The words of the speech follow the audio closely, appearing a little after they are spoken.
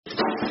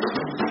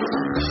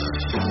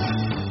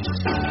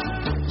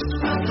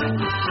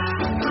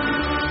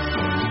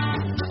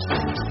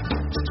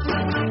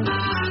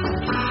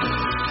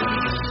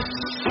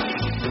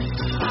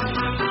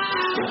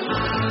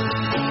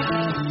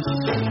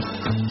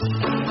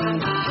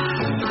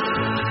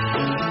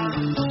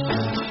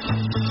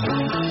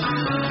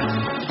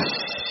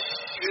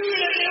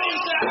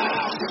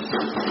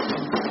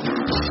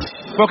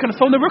Welcome to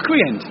From the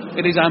Rookery End.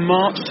 It is our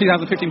March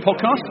 2015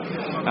 podcast.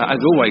 As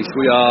always,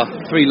 we are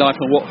three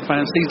lifelong Watford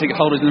fans, season ticket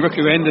holders in the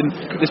Rookery End, and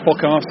this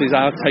podcast is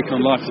our take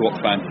on life as a Watford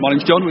fan. My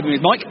name's John, with me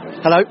is Mike.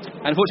 Hello.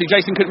 And unfortunately,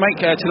 Jason couldn't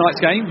make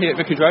tonight's game here at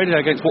Vicarage Road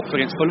against Watford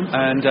against Fulham,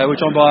 and we're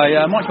joined by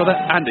Mike's brother,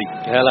 Andy.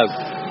 Hello.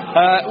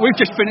 We've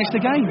just finished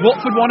the game.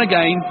 Watford won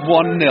again,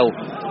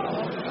 1-0.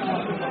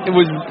 It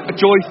was a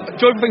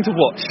joyful thing to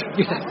watch.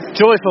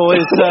 Joyful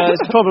is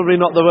probably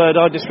not the word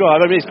I'd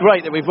describe. I mean, it's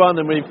great that we've won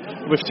and we've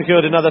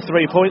secured another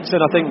 3 points, and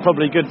I think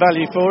probably good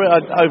value for it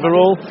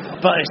overall.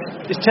 But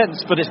it's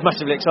tense, but it's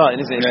massively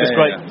exciting, isn't it? It's just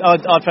great.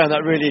 Yeah. I found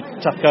that really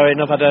tough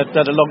going. I've had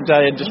a long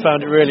day and just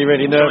found it really,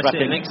 really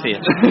nerve-wracking. Next to you.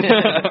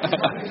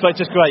 But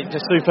just great,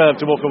 just superb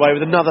to walk away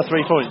with another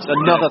 3 points.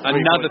 Another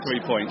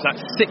 3 points. That's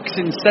 6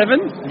 in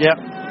 7.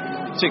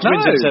 Yep. 6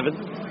 wins in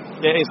 7.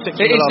 Yeah, it is 6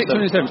 from the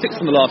last 7. 6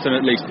 from the last 7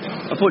 at least.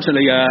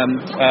 Unfortunately,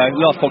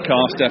 last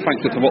podcast, Frank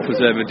Smith, the Watford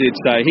Observer, did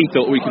say he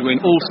thought we could win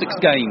all 6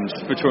 games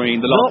between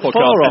the last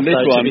podcast and this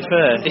one. To be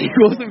fair. He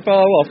wasn't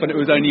far off, and it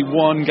was only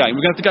one game. We're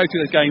going to have to go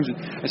through those games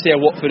and see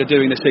how Watford are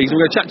doing this season.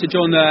 We're going to chat to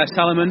John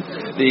Salomon,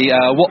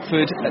 the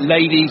Watford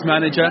ladies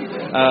manager.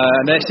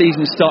 Their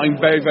season's starting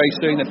very, very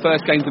soon. Their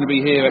first game's going to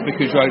be here at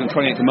Vicarage Road on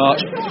 28th of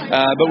March.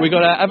 But we've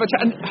got to have a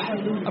chat. And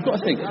I've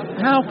got to think,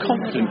 how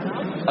confident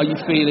are you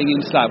feeling in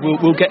Slav?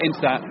 We'll get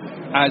into that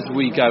as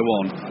we go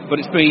on, but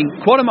it's been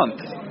quite a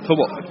month for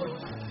Watford.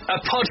 A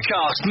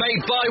podcast made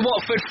by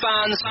Watford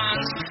fans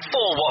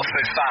for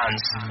Watford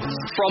fans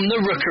from the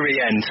Rookery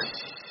End.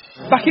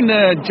 Back in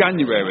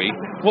January,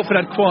 Watford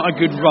had quite a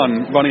good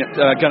run running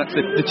going up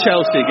to the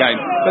Chelsea game.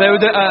 But there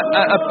was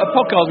a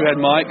podcast we had,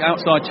 Mike,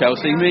 outside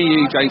Chelsea, me,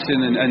 you,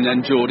 Jason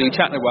and Geordie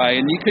chatting away,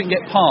 and you couldn't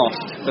get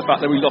past the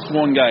fact that we lost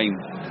one game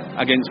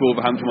against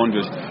Wolverhampton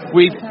Wanderers.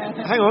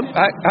 Hang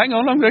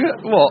on, I'm going to...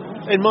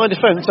 What? In my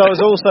defence, I was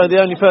also the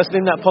only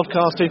person in that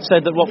podcast who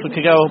said that Watford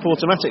could go up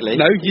automatically.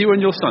 No, you and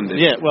your son did.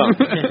 Yeah, well,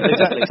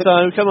 exactly.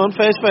 So, come on,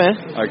 fair's fair.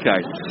 Okay.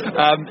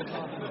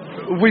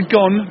 We've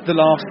gone the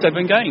last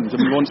 7 games and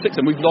we've won 6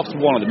 and we've lost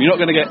one of them. You're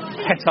not going to get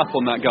het up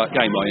on that game,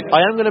 are you?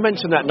 I am going to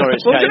mention that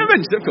Norwich game. Well, I'm going to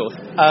mention it, of course.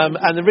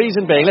 And the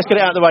reason being, let's get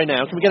it out of the way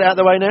now. Can we get it out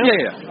of the way now?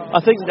 Yeah. I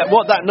think that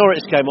what that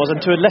Norwich game was,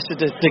 and to a lesser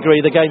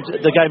degree the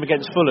game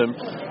against Fulham,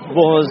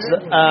 was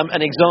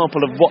an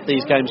example of what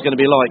these games are going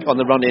to be like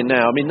on the run in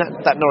now. I mean,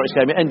 that Norwich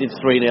game, it ended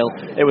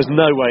 3-0. It was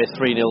no way a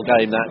 3-0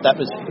 game. That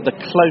was the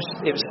close.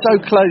 It was so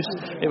close.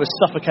 It was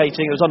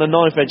suffocating. It was on a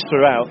knife edge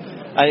throughout.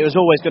 And it was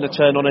always going to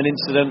turn on an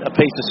incident, a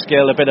piece of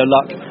skill, a bit of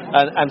luck,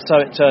 and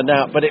so it turned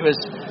out. But it was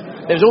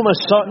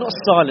almost not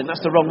silent. That's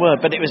the wrong word.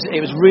 But it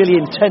was really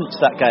intense,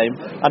 that game,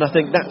 and I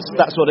think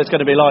that's what it's going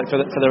to be like for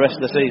the rest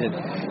of the season.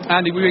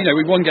 Andy,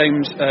 we've won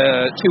games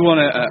 2-1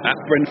 at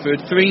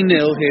Brentford, 3-0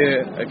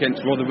 here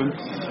against Rotherham.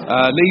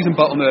 Leeds and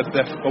Bolton their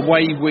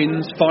away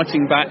wins,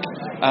 fighting back,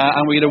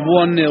 and we had a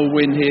 1-0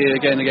 win here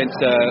again against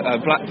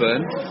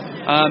Blackburn.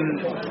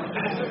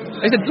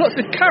 There's lots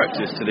of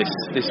characters to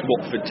this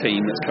Watford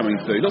team that's coming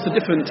through. Lots of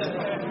different...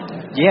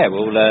 Yeah,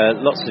 well,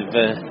 lots of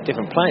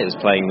different players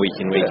playing week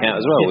in, week out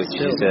as well, which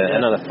is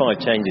another 5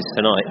 changes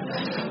tonight.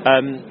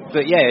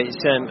 But yeah, it's.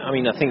 I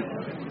mean, I think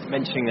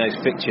mentioning those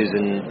fixtures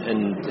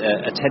and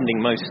attending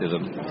most of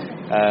them,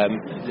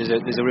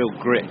 there's a real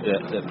grit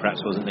that perhaps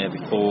wasn't there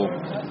before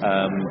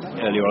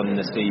earlier on in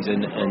the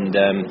season, and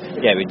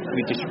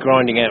we're just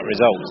grinding out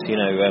results.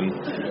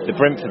 The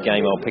Brentford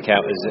game I'll pick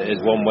out as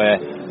one where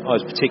I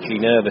was particularly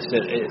nervous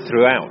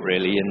throughout,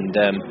 really, and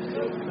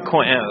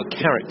quite out of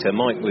character.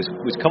 Mike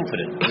was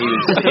confident.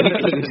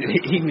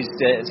 He was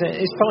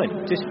it's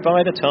fine, just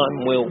bide the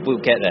time,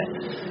 we'll get there,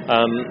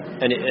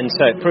 and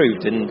so it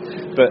proved.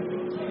 But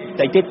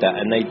they did that,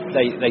 and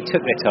they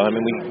took their time,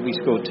 and we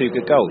scored 2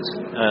 good goals,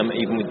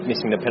 even with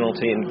missing the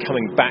penalty, and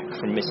coming back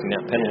from missing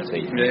that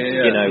penalty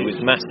was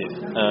massive.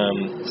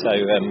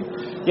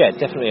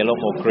 Definitely a lot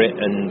more grit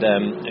and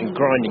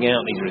grinding out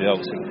these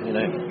results,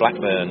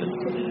 Blackburn and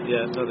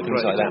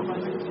things like that.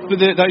 But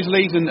those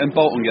Leeds and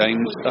Bolton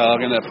games are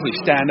going to probably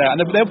stand out,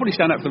 and they'll probably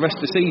stand out for the rest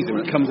of the season.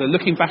 When it comes to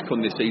looking back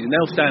on this season,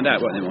 they'll stand out,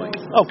 won't they, Mike?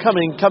 Oh,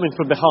 coming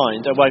from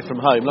behind, away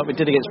from home, like we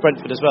did against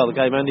Brentford as well, the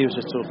game Andy was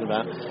just talking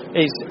about,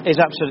 is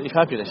absolutely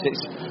fabulous.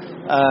 It's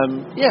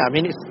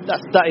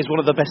that is one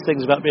of the best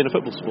things about being a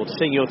football supporter,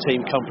 seeing your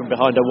team come from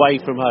behind, away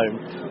from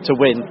home, to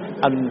win,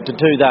 and to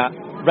do that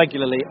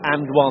regularly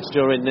and whilst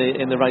you're in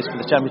the race for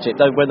the championship.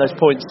 When those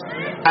points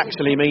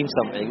actually mean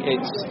something,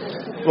 it's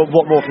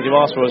what more can you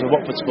ask for as a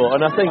Watford supporter?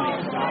 And I think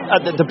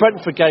the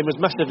Brentford game was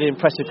massively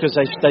impressive because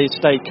they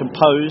stayed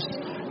composed.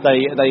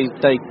 They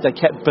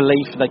kept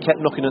belief. They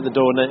kept knocking at the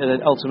door, and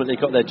ultimately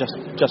got their just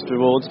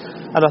rewards.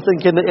 And I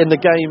think in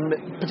the game,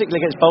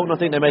 particularly against Bolton, I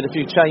think they made a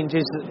few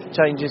changes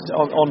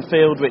on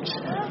field, which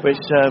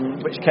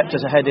kept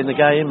us ahead in the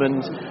game.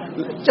 And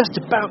just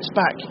to bounce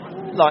back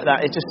like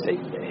that,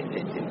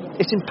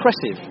 it's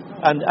impressive.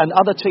 And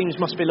other teams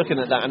must be looking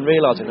at that and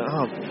realising that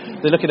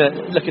they're looking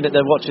at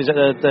their watches, at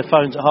their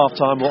phones at half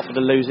time. Watford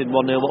are losing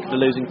 1-0, Watford are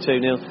losing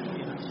 2-0.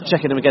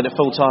 Checking them again at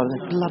full time, and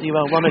they bloody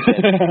well won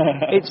again.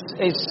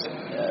 It's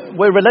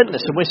we're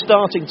relentless, and we're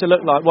starting to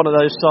look like one of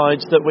those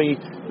sides that we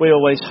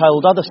always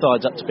held other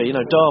sides up to be. You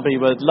know,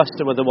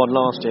 Leicester were the one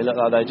last year. Look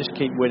like they just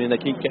keep winning, they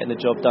keep getting the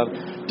job done.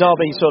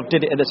 Derby sort of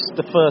did it in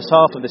the first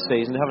half of the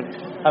season,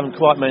 haven't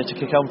quite managed to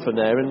kick on from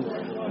there, and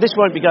this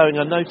won't be going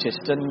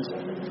unnoticed. And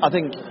I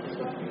think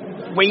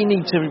we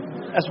need to,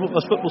 as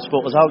football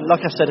supporters,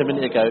 like I said a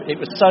minute ago, it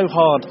was so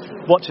hard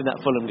watching that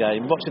Fulham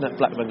game, watching that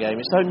Blackburn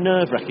game. It's so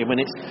nerve-wracking when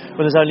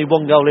there's only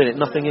one goal in it,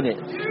 nothing in it.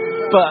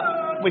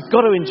 But we've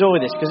got to enjoy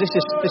this, because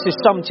this is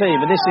some team,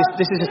 and this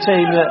is a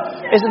team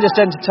that isn't just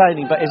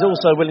entertaining, but is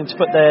also willing to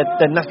put their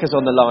knackers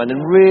on the line and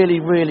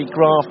really, really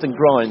graft and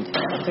grind.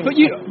 I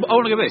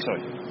want to go this.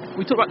 Sorry,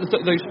 we talked about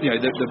those, you know,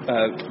 the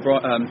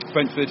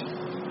Brentford,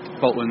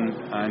 Bolton,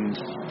 and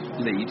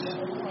Leeds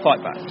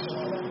fight backs,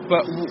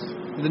 but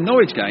the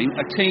Norwich game,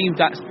 a team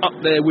that's up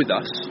there with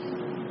us.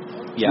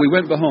 Yeah. We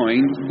went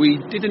behind. We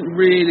didn't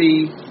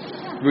really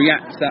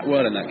react that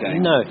well in that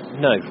game. No.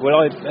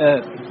 Well,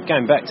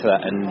 going back to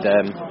that, and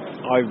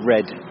I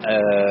read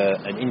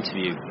an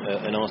interview,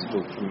 an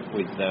article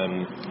with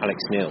Alex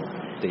Neil,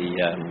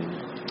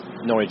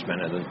 the Norwich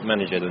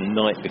manager, the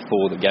night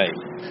before the game,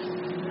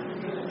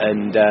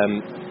 and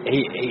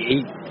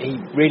he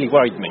really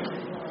worried me.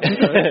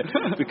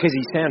 Because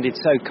he sounded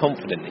so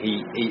confident.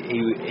 He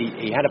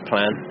had a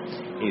plan.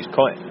 He was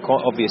quite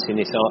obvious in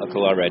this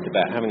article I read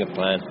about having a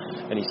plan,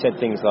 and he said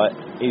things like,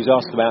 he was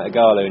asked about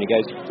Ighalo, and he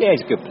goes, yeah,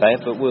 he's a good player,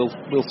 but we'll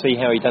see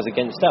how he does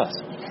against us.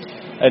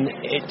 And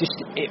it just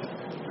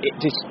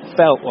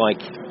felt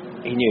like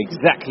he knew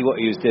exactly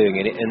what he was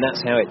doing, and that's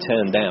how it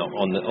turned out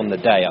on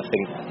the day. I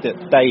think that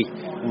they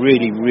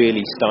really,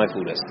 really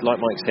stifled us. Like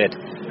Mike said,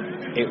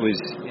 there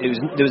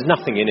was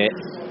nothing in it.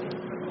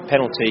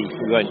 Penalty,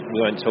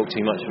 we won't talk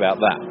too much about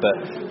that,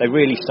 but they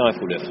really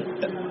stifled it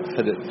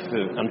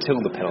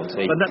until the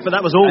penalty. But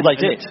that was all they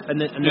did.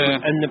 And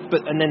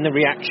then the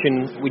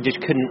reaction, we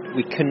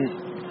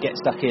couldn't get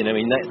stuck in. I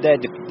mean, their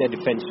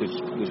defence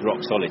was rock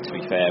solid, to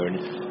be fair,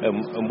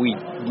 and we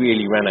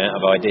really ran out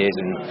of ideas.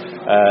 And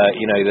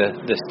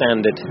the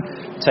standard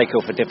take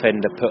off a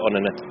defender, put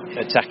on an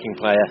attacking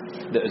player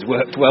that has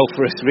worked well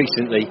for us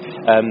recently,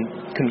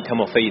 couldn't come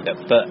off either.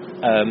 But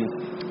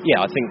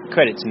I think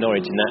credit to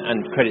Norwich in that,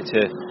 and credit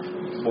to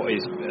what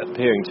is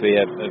appearing to be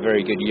a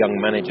very good young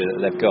manager that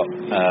they've got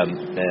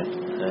there.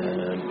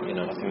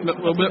 I think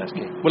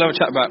we'll have a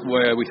chat about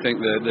where we think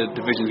the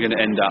division's going to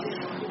end up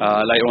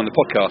later on in the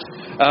podcast.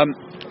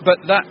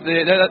 But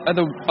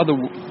the other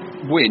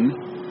win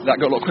that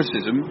got a lot of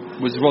criticism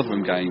was the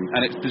Rotherham game,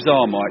 and it's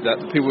bizarre, Mike,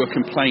 that people were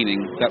complaining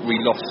that we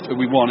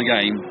won a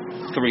game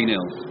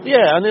 3-0.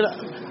 Yeah, and then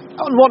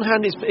on one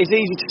hand, it's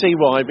easy to see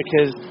why,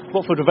 because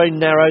Watford were very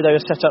narrow. They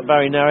were set up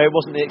very narrow. It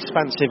wasn't the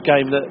expansive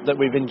game that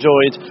we've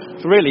enjoyed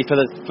really for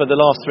the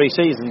last 3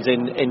 seasons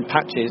in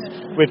patches.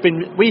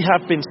 We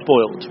have been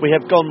spoilt. We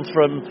have gone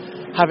from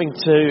having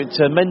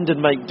to mend and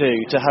make do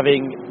to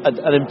having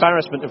an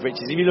embarrassment of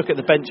riches. If you look at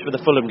the bench for the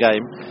Fulham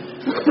game,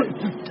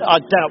 I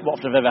doubt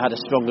Watford have ever had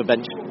a stronger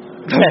bench.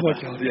 Oh my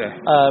God, yeah.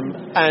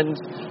 And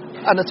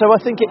so I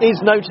think it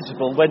is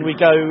noticeable when we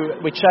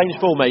change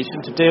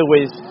formation to deal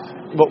with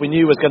what we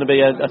knew was going to be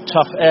a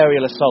tough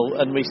aerial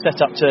assault, and we set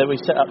up to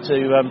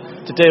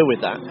deal with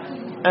that.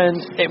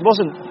 And it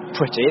wasn't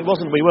pretty.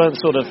 We weren't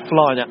sort of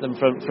flying at them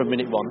from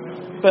minute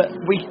one, but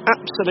we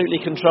absolutely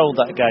controlled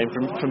that game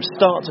from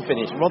start to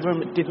finish.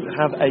 Rotherham didn't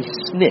have a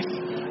sniff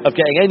of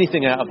getting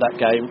anything out of that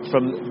game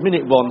from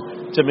minute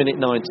 1 to minute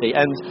 90.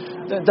 And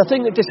the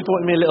thing that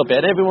disappointed me a little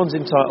bit, and everyone's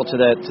entitled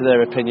to their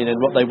opinion and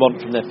what they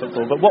want from their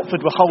football, but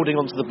Watford were holding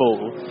onto the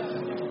ball.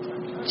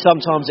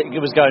 Sometimes it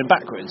was going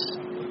backwards.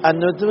 And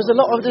there was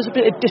a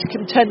bit of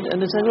discontent, and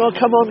they're saying, "Oh,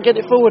 come on,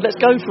 get it forward, let's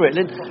go for it."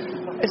 And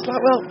it's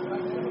like, well,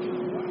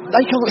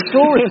 they can't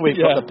score if we've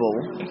got the ball.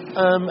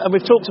 And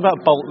we've talked about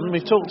Bolton,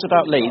 we've talked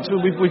about Leeds.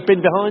 We've been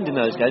behind in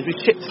those games. We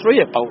shipped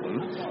 3 at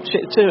Bolton,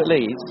 shipped 2 at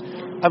Leeds,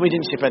 and we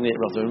didn't ship any at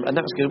Rotherham. And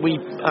that's good. We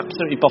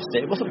absolutely bossed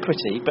it. It wasn't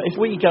pretty, but if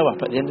we go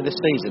up at the end of the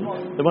season,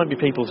 there won't be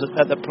people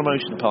at the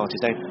promotion party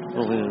saying,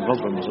 "Well,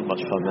 Rotherham wasn't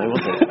much fun, though,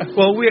 was it?"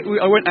 Well,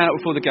 I went out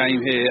before the game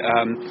here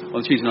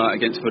on Tuesday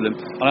night against Fulham,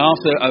 and I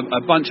asked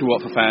a bunch of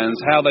Watford fans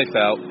how they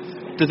felt.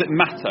 Does it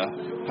matter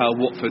how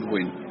Watford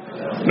win?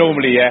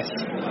 Normally, yes,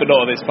 but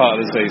not at this part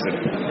of the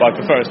season. I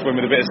prefer us to win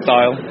with a bit of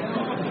style.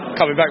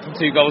 Coming back from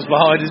 2 goals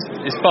behind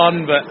is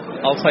fun, but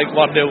I'll take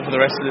 1-0 for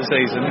the rest of the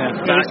season. Yeah.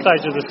 At this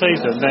stage of the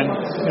season, then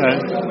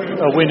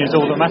a win is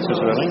all that matters,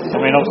 really. I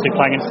mean, obviously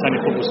playing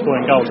entertaining football,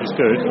 scoring goals is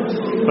good,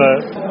 but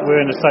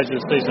we're in a stage of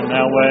the season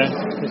now where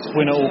it's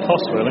win at all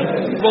costs, really.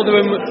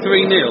 Rotherham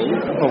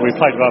 3-0. Well, we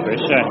played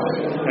rubbish, yeah,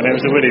 and it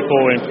was a really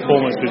boring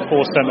performance with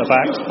 4 centre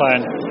backs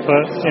playing.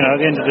 But at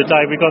the end of the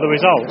day, we got the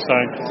result, so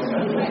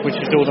which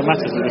is all that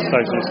matters at this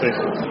stage of the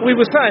season. We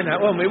were saying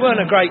that, weren't we? It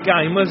weren't a great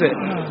game, was it?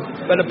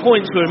 But the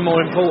points were more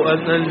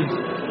important, and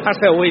that's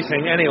how we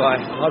think anyway.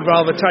 I'd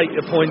rather take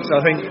the points, I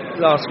think,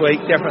 last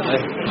week,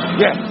 definitely.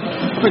 Yeah,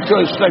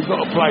 because they've got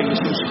to play with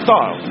some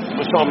style.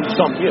 They've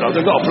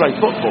got to play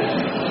football.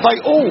 They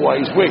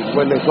always win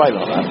when they play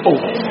like that,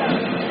 always.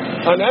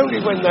 And only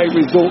when they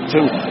resort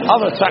to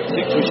other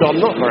tactics, which I'm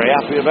not very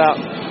happy about,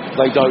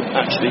 they don't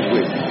actually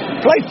win.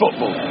 Play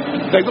football.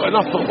 They've got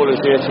enough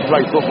footballers here to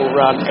play football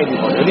around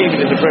anybody, and even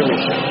in the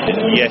Premiership.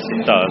 Yes,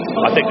 it does.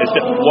 I think there's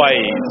different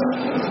ways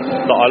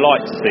that I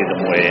like to see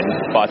them win,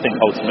 but I think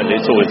ultimately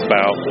it's always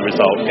about the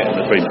result, getting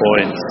the 3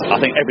 points. I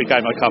think every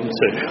game I come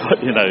to,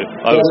 I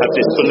always have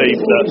this belief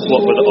that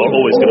Watford are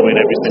always going to win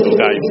every single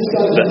game,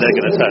 that they're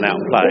going to turn out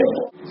and play.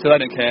 So they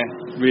don't care,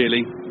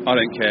 really. I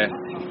don't care.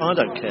 I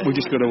don't care. We're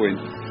just going to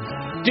win.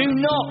 Do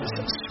not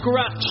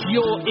scratch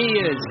your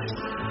ears.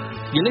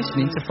 You're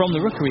listening to From the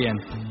Rookery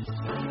End.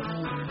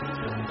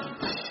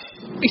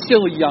 He's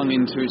still young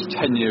into his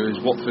tenure as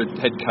Watford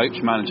head coach,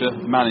 manager,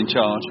 man in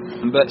charge.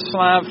 But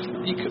Slav,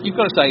 you've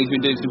got to say he's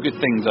been doing some good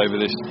things over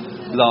this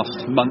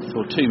last month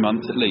or 2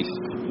 months at least.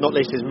 Not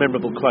least his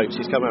memorable quotes.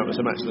 He's come out with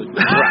some absolute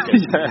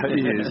crackers. Yeah, he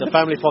is. It's a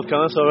family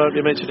podcast, so I won't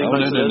be mentioning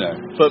most of them. No.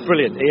 But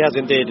brilliant. He has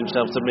endeared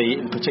himself to me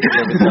in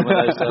particular with some of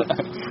those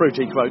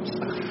fruity quotes.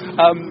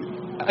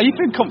 Are you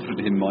feeling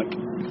confident in him, Mike?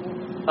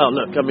 Oh,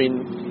 look, I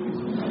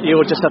mean,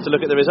 you'll just have to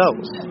look at the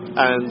results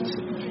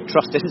and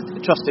trust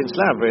in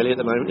Slav really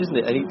at the moment, isn't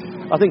it?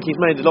 And I think he's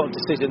made a lot of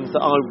decisions that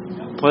I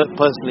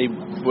personally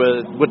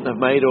wouldn't have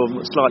made, or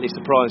slightly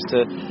surprised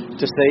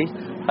to see.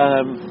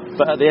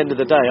 But at the end of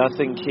the day, I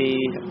think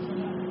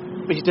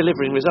he's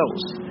delivering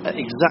results at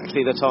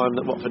exactly the time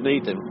that Watford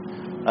need them.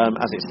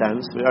 As it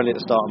stands, we're only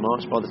at the start of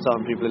March. By the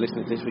time people are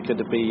listening to this, we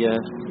could be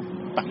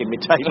back in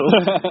mid-table.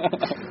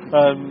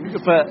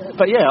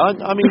 but yeah,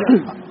 I mean,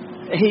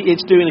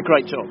 he's doing a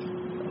great job.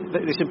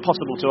 It's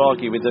impossible to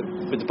argue with the.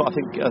 I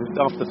think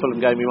after the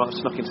Fulham game, we might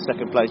have snuck into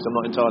second place. I'm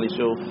not entirely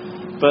sure,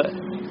 but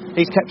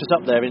he's kept us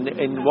up there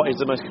in what is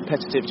the most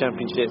competitive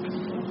championship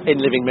in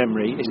living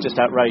memory. It's just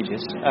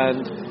outrageous.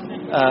 And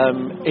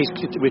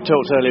we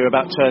talked earlier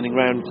about turning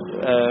around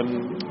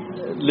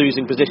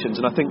losing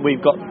positions, and I think I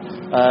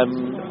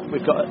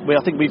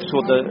think we've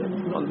scored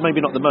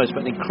maybe not the most,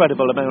 but an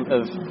incredible amount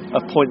of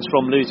points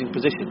from losing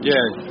positions.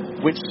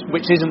 Yeah,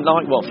 which isn't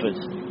like Watford.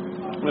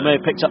 We may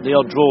have picked up the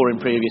odd draw in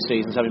previous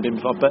seasons, having been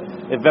before, but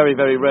it's very,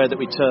 very rare that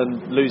we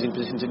turn losing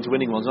positions into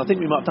winning ones. I think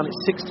we might have done it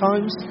 6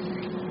 times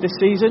this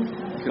season.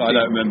 I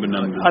don't remember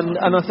numbers.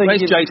 And I think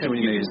where's Jason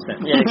when you need?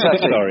 Yeah,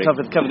 exactly. Sorry.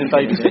 Covered in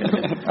baby shit.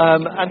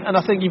 And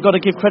I think you've got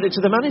to give credit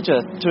to the manager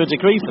to a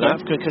degree for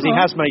that, because he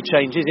has made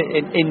changes,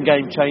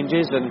 in-game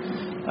changes, and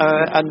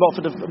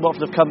Watford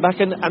have come back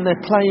and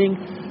they're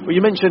playing. Well, you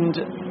mentioned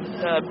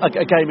a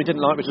game we didn't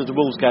like, which was the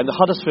Wolves game. The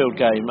Huddersfield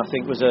game, I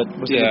think, was an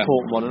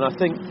important one, and I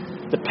think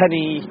the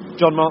penny.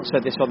 John Mark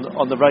said this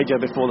on the radio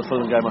before the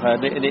Fulham game, I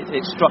heard, and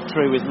it struck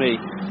true with me.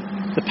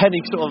 The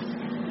penny sort of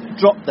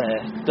dropped there,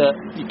 that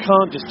you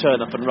can't just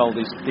turn up and roll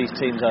these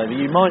teams over.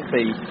 You might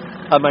be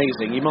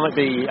amazing, you might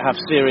have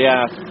Serie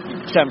A,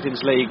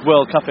 Champions League,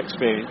 World Cup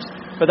experience,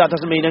 but that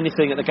doesn't mean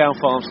anything at the Gal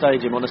Farm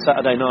Stadium on a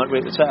Saturday night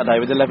with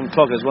 11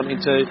 cloggers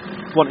wanting to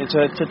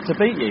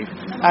beat you.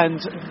 And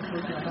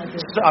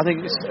I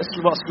think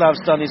what Slav's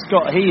done, he's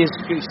got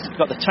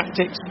the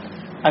tactics,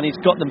 and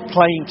he's got them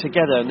playing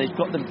together, and he's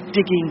got them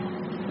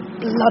digging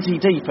bloody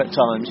deep at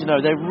times.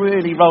 They're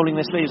really rolling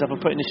their sleeves up and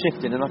putting the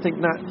shift in, and I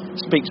think that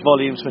speaks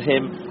volumes for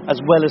him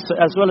as well as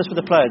for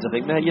the players. I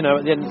think at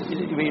the end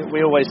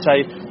we always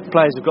say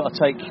players have got to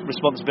take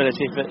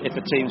responsibility if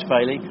a team's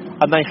failing,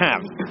 and they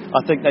have.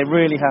 I think they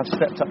really have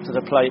stepped up to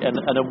the plate and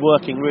are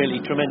working really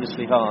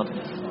tremendously hard,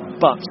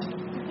 but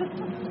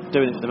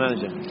doing it for the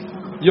manager.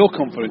 You're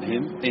confident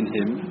in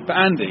him, but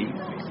Andy,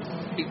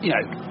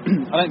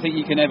 I don't think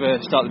you can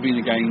ever start the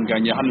beginning of the game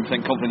going you're 100%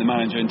 confident in the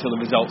manager until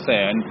the result's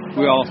there, and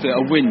we're after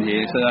a win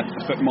here, so I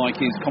expect Mike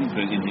is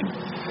confident in him.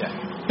 Yeah.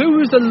 Who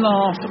was the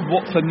last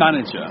Watford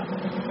manager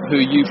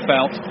who you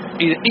felt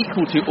either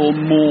equal to or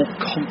more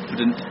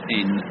confident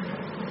in?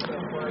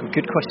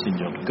 Good question,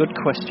 John. Good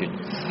question.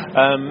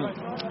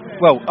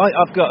 Well,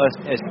 I've got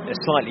a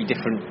slightly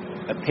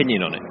different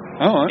opinion on it.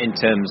 All right. In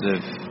terms of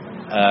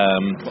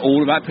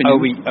all about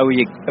opinion. Are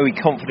we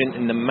confident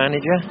in the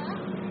manager,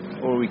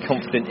 or are we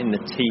confident in the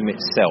team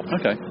itself?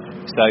 Okay.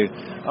 So,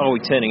 are we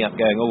turning up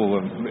going,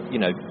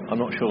 I'm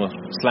not sure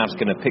Slav's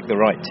going to pick the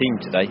right team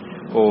today,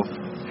 or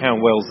how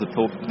well's the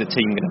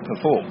team going to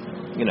perform?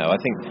 I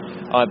think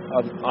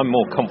I'm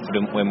more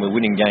confident when we're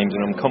winning games,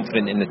 and I'm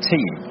confident in the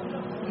team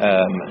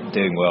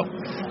doing well.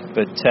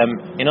 But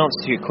in answer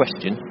to your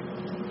question,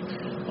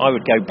 I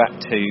would go back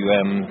to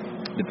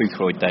the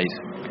Boothroyd days,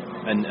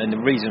 and the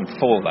reason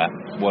for that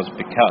was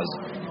because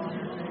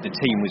the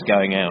team was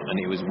going out and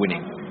it was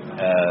winning.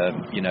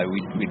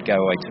 We'd go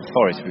away to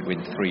Forest, we'd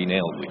win 3-0,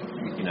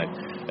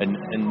 and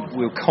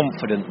we were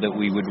confident that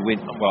we would win.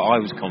 Well, I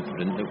was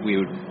confident that we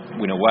would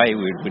win away,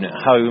 we would win at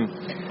home,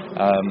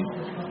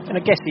 and I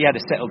guess he had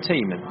a settled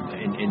team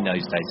in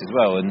those days as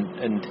well.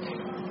 And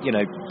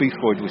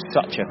Boothroyd was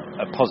such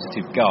a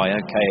positive guy.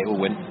 Okay, it all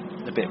went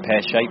a bit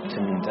pear-shaped,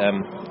 and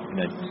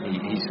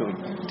he sort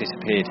of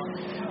disappeared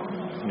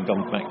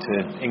gone back to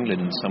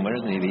England somewhere,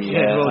 isn't he?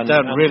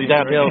 Really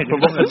downhill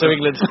from Watford to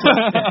England.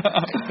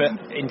 But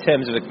in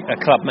terms of a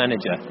club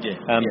manager,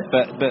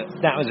 but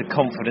that was a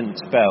confident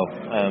spell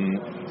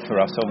for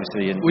us,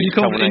 obviously. And were you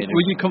confident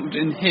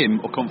in him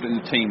or confident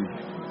in the team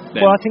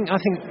then? Well, I think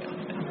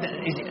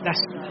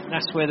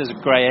that's where there's a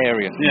grey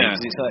area for me.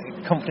 It's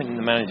like confident in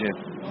the manager.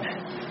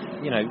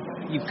 You know,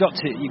 you've got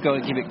to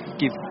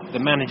give the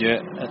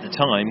manager at the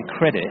time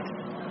credit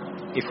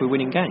if we're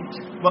winning games.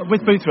 But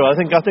with Boothroyd, I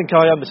think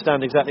I understand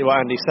exactly what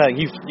Andy's saying.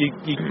 You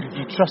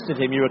trusted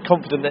him. You were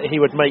confident that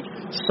he would make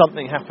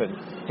something happen.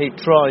 He'd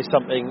try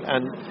something,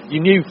 and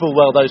you knew full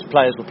well those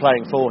players were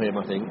playing for him.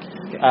 I think,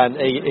 and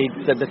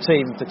the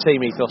team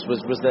ethos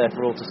was there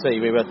for all to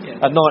see. We were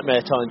a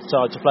nightmare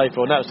side to play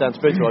for, and that was down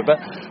to Boothroyd. But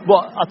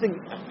what I think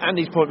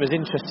Andy's point was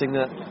interesting,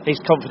 that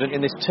he's confident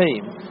in this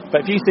team.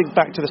 But if you think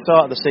back to the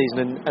start of the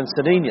season and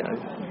Sanino,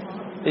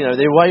 you know,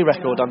 the away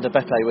record under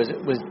Beppe was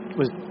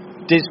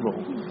dismal,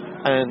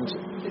 and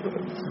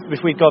if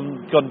we'd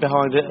gone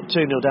behind it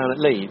 2-0 down at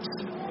Leeds,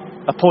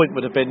 a point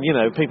would have been, you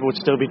know, people would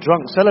still be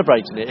drunk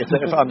celebrating it if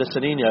under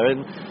Sanino,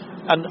 and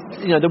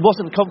you know, there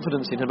wasn't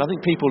confidence in him. I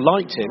think people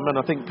liked him, and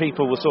I think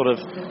people were sort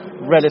of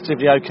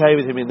relatively okay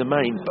with him in the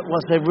main, but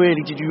was there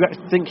really, did you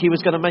think he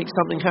was going to make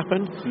something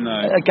happen?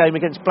 No. A game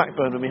against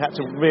Blackburn when we had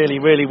to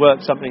really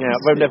work something out,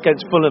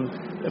 against Fulham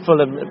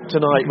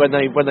tonight when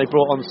they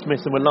brought on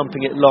Smith and were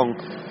lumping it long.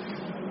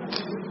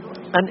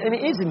 And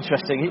it is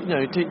interesting, you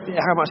know,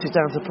 how much is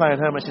down to the player and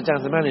how much is down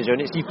to the manager,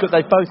 and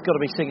they've both got to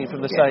be singing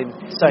from the same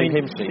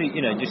hymn sheet. You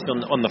know, just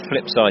on the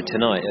flip side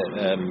tonight at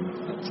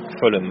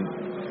Fulham,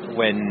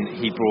 when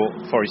he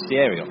brought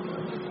Forestieri on,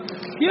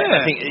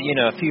 I think, you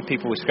know, a few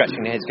people were scratching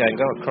their heads going,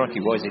 "Oh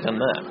crikey, why has he done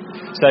that?"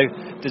 So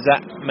does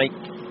that make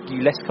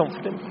you less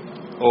confident?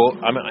 Or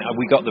I mean,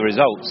 we got the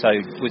result, so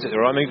was it the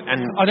right move?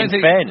 And in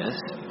fairness,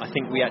 I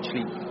think we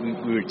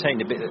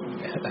retained a bit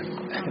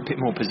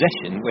more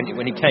possession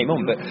when he came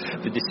on, but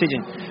the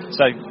decision.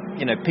 So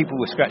you know, people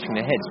were scratching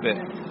their heads, but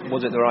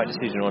was it the right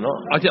decision or not?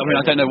 I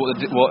don't know what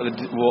the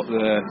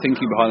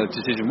thinking behind the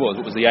decision was.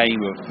 What was the aim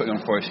of putting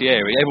on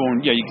Forestieri? Everyone,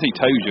 you can see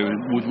Toja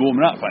was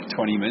warming up for like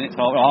 20 minutes,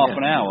 half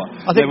an hour.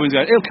 I think everyone's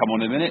going, he'll come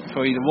on in a minute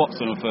for either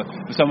Watson or for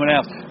someone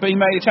else. But he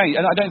made a change,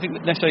 and I don't think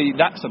that necessarily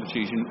that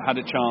substitution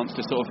had a chance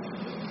to sort of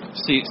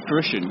see its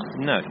fruition.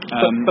 No.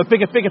 But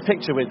bigger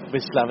picture with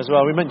Slav as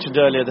well. We mentioned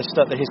earlier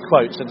his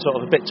quotes and sort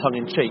of a bit tongue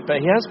in cheek, but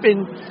he has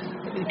been.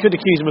 You could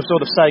accuse him of sort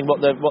of saying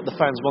what the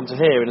fans want to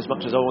hear, in as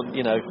much as I want,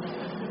 you know.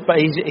 But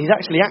he's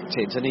actually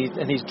acted, and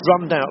he's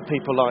drummed out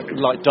people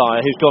like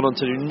Dyer, who's gone on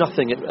to do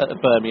nothing at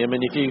Birmingham.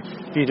 And if you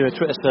do a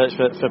Twitter search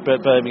for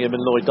Birmingham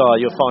and Lloyd Dyer,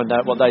 you'll find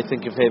out what they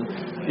think of him.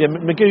 Yeah,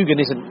 McGugan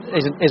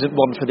isn't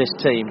one for this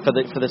team, for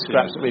the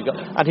scraps that we've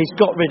got, and he's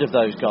got rid of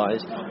those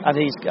guys. And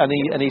he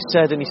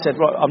said,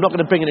 right, I'm not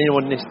going to bring in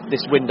anyone in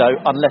this window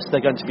unless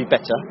they're going to be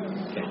better.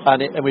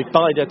 And we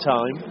bide our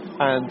time.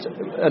 And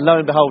lo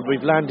and behold,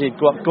 we've landed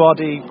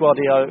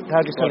Guardiola.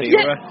 How do you say it?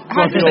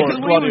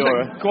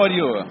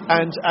 Guardiola.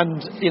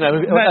 And you know,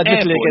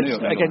 admittedly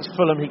against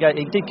Fulham, he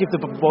did give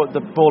the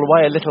ball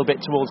away a little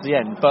bit towards the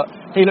end, but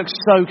he looks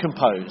so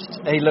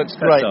composed. He looks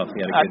great,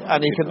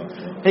 and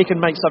he can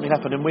make something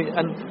happen.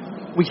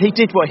 He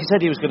did what he said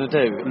he was going to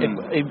do.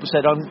 He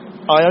said,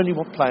 I only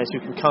want players who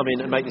can come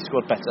in and make the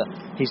squad better.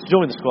 He's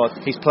joined the squad,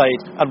 he's played,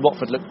 and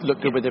Watford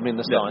look good with him in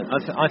the side.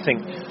 I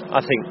think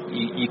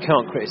you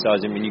can't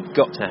criticise him, and you've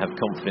got to have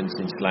confidence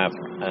in Slav.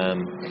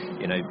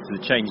 You know, for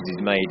the changes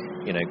he's made,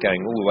 you know,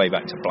 going all the way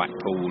back to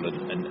Blackpool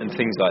and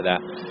things like that.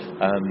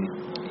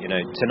 You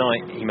know,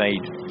 tonight he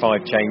made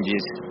 5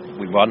 changes,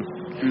 we won.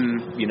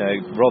 You know,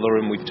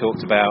 Rotherham we've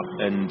talked about,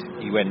 and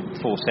he went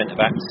 4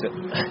 centre-backs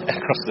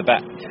across the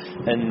back,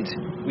 and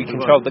we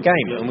controlled the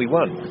game and we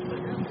won.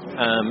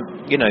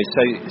 You know,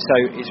 so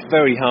it's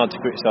very hard to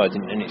criticise,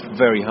 and it's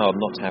very hard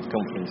not to have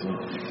confidence, and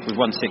we've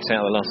won 6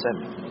 out of the last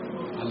 7.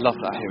 I love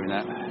that, hearing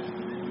that.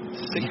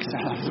 6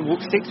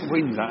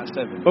 wins out of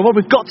 7. But what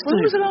we've got to do...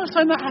 When was the last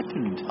time that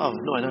happened? Oh,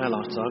 not in our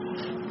lifetime.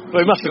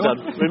 But we must have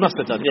done. We must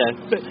have done, yeah.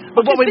 But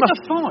what we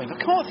must... 5. I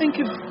can't think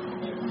of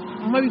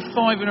maybe 5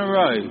 in a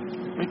row.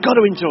 We've got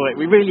to enjoy it.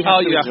 We really have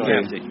to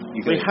enjoy it.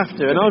 We have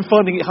to. And I'm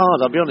finding it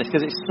hard, I'll be honest,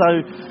 because it's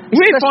so...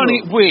 We're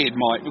finding it weird,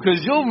 Mike,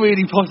 because you're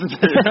really positive.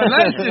 And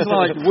that's just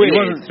like weird.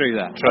 He wasn't through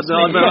that. Trust me.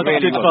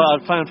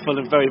 I found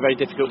Fulham very, very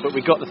difficult, but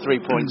we got the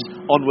 3 points.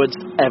 Onwards,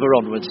 ever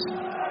onwards.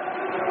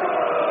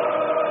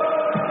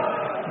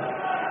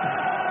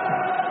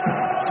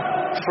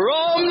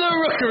 From the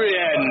Rookery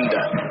End.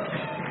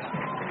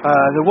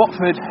 The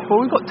Watford,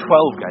 well, we've got 12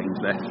 games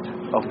left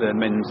of the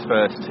men's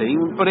first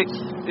team, but it's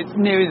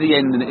nearer the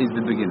end than it is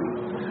the beginning.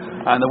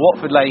 And the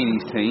Watford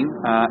ladies team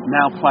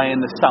now play in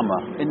the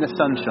summer, in the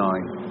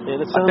sunshine. In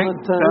the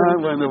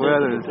summertime, when the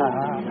weather is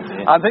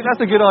I think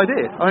that's a good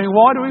idea. I mean,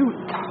 why do we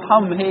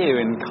come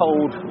here in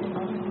cold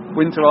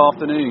winter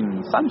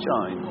afternoons?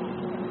 Sunshine.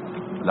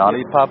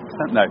 Lollipop.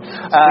 No.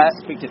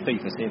 Speak to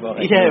FIFA, see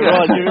about it. Yeah,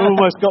 right. You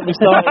almost got me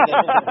started.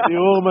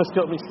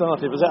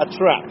 Was that a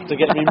trap to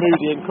get me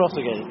moody and cross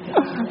again?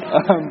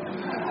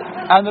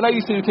 And the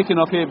ladies team are kicking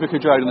off here at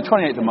Vicarage Road on the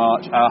 28th of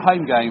March, our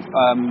home game,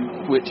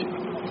 which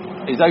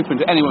is open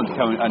to anyone to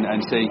come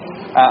and see.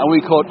 And we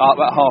caught up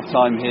at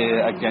half-time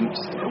here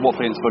against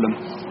Watford against Fulham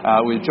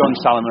with John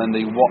Salomon,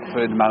 the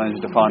Watford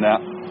manager, to find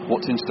out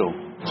what's in store.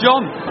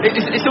 John,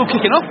 it's all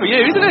kicking off for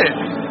you, isn't it?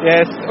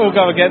 Yes, all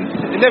go again.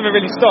 It never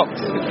really stopped,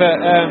 but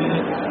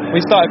we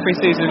started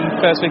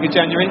pre-season first week of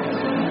January,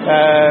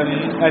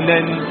 and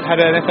then had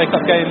an FA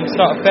Cup game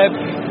start of Feb.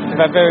 We've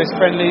had various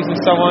friendlies and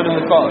so on,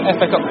 and we've got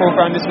FA Cup fourth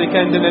round this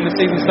weekend, and then the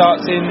season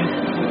starts in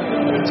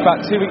it's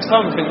about 2 weeks'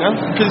 time, I think now.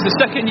 Because it's the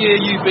second year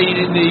you've been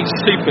in the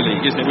Super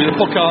League, isn't it? With a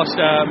podcast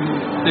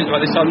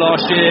like this time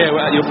last year,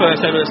 your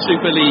first ever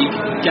Super League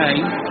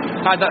game.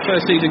 How'd that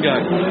first season go?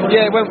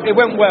 Yeah, it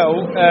went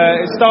well.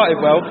 It started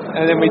well,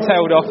 and then we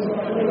tailed off.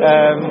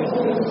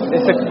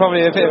 It's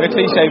probably a bit of a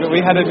cliche, but we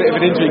had a bit of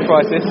an injury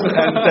crisis,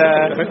 and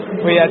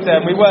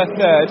we were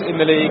third in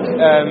the league,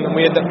 and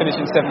we ended up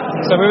finishing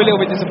seventh. So we were a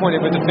little bit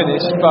disappointed with the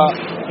finish, but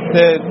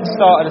the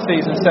start of the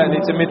season,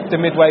 certainly to the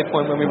midway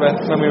point when we were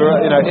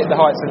hit the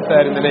heights of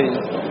third in the league,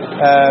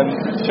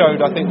 showed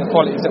I think the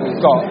qualities that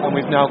we've got, and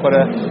we've now got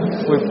the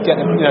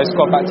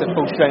squad back to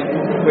full strength.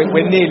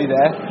 We're nearly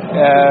there,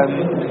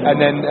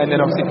 and then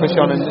obviously push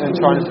on and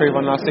try and improve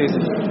on last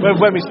season.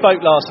 When we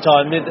spoke last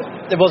time,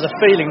 there was a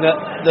feeling that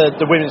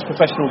the women's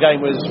professional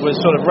game was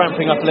sort of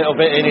ramping up a little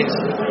bit in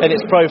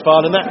its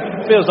profile, and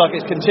that feels like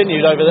it's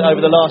continued over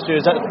the last year.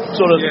 Is that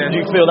sort of, do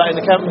you feel that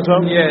in the camp as well?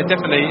 Yeah,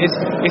 definitely.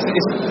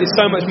 It's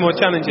so much more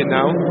challenging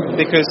now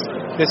because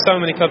there's so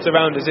many clubs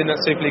around us in that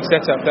Super League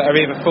setup that are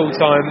either full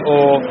time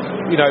or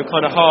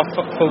kind of half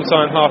full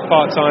time, half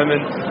part time,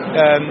 and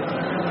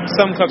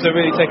some clubs are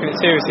really taking it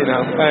seriously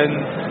now, and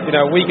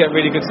we get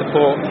really good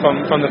support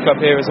from the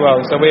club here as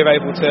well, so we're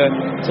able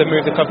to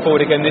move the club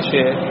forward again this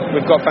year.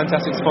 We've got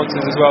fantastic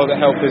sponsors as well that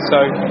help us,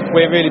 so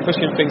we're really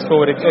pushing things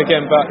forward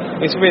again,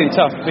 but it's really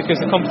tough because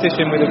the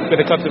competition with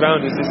the clubs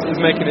around us is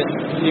making it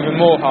even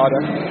more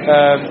harder,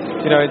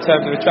 in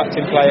terms of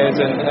attracting players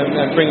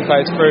and bringing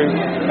players through,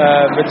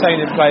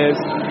 retaining players,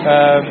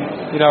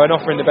 and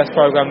offering the best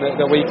programme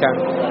that we can.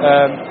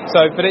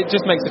 But it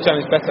just makes the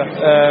challenge better.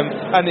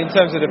 And in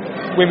terms of the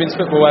women's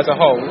football as a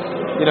whole,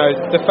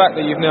 the fact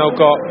that you've now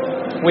got...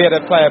 We had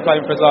a player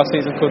playing for us last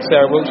season called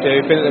Sarah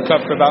Wiltshire, who's been at the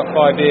club for about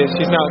 5 years.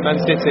 She's now at Man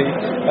City.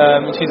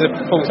 She's a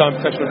full-time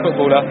professional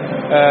footballer.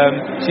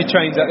 She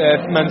trains at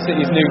Man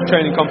City's new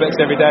training complex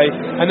every day,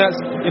 and that's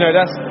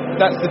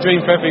the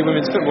dream for every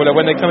women's footballer.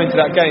 When they come into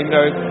that game,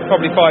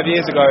 probably 5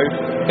 years ago,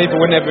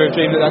 people would never have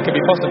dreamed that could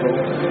be possible.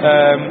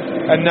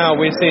 And now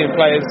we're seeing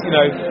players,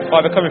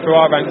 either coming through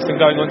our ranks and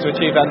going on to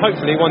achieve that. And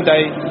hopefully, one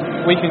day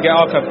we can get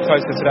our club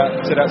closer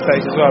to that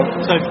stage as well.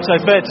 So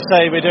fair to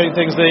say we're doing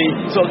things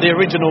the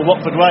original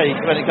Watford way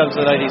when it comes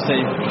to the ladies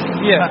team.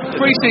 Yeah.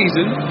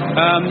 Pre-season,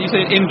 you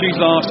said injuries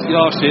last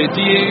year.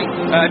 Do you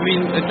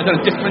a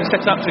different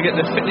setup to get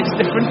the fitness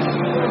different?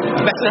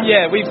 Better?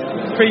 Yeah,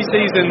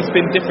 pre-season's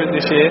been different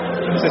this year.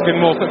 So it's been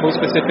more football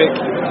specific.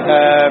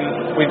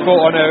 We've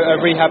brought on a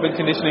rehab and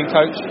conditioning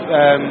coach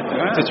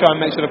to try and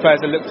make sure the players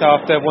are looked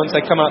after once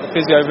they come out of the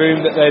physio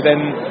room, that they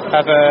then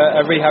have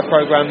a rehab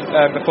program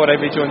before they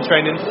rejoin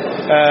training.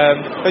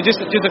 But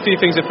just a few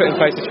things are put in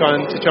place to try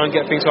and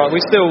get things right.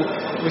 We've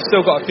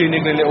still got a few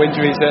niggling little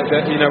injuries that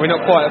we're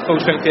not quite at full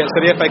strength yet. So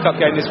the FA Cup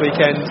game this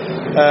weekend,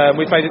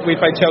 we played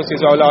Chelsea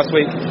as well last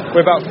week.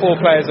 We're about 4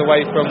 players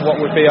away from what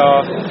would be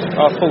our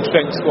full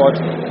strength squad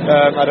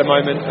at the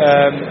moment.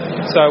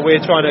 So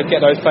we're trying to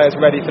get those players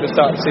ready for the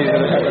start of the season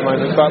at the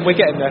moment. But we're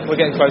getting there. We're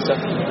getting closer.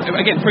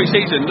 Again,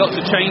 pre-season, lots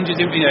of changes.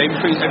 Have you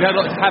had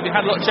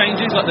a lot of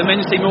changes like the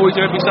men's team always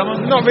do every summer?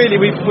 Not really.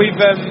 We've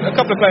a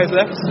couple of players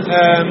left.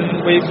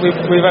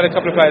 We've had a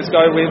couple of players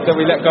go that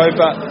we let go,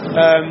 but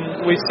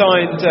we've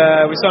signed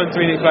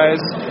 3 new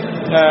players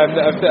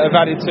that have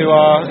added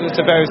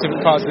to various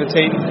different parts of the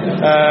team.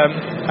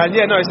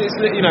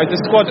 It's the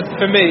squad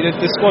for me.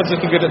 The squad's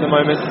looking good at the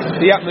moment.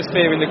 The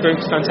atmosphere in the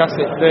group's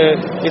fantastic.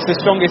 It's the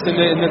strongest in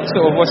the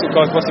sort of what's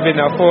it been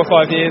now 4 or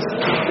 5 years.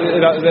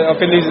 I've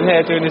been losing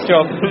hair doing this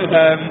job.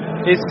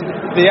 It's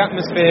the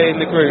atmosphere in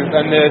the group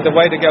and the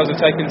way the girls have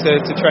taken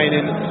to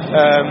training,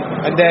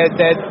 and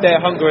their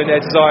hunger and their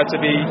desire to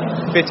be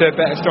fitter,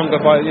 better, stronger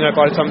by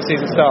the time the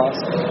season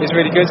starts is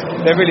really good.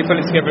 They're really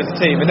pulling together as a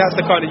team, and that's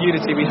the kind of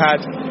unity we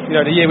had.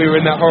 The year we were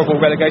in that horrible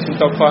relegation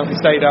dogfight and we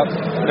stayed up.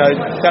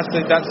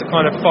 That's the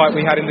kind of fight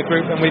we had in the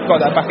group, and we've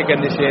got that back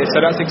again this year. So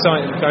that's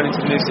exciting going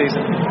into the new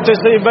season. Does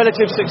the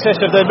relative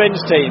success of the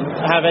men's team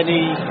have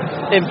any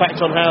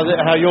impact on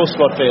how your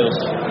squad feels?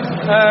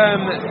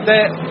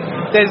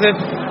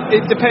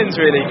 It depends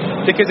really,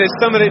 because there's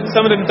some of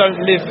them don't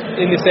live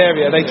in this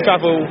area. They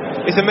travel.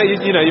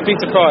 You'd be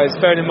surprised.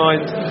 Bearing in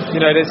mind,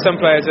 there's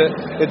some players that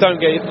don't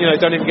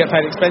even get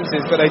paid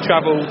expenses, but they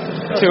travel 2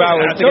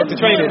 hours to get to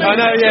training. I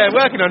know, yeah,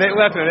 working on it.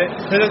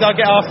 I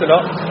get asked a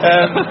lot,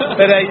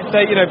 but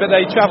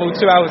they travel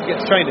 2 hours to get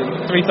to training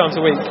 3 times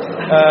a week.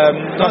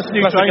 Nice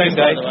new training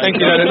day.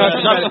 Thank you.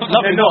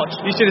 Lovely notch.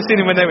 You should have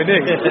seen them when they were new.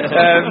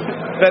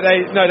 But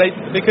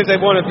because they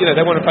want to,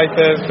 they want to play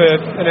for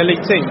an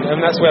elite team, and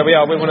that's where we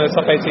are. We're one of the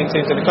top 18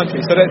 teams in the country.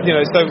 So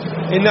so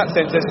in that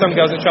sense, there's some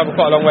girls that travel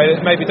quite a long way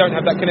that maybe don't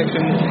have that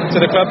connection to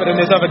the club, but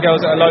then there's other girls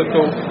that are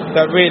local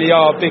that really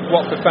are big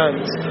Watford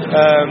fans.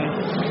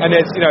 And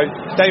there's,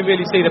 they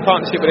really see the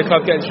partnership with the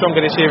club getting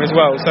stronger this year as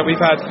well. So we've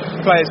had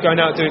players going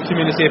out doing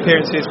community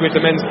appearances with the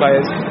men's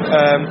players.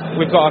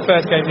 We've got our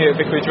first game here at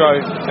Vicarage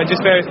Road, and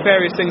just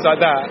various things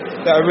like that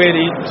are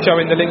really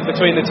showing the link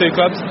between the two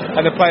clubs,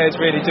 and the players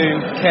really do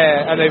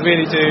care, and they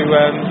really do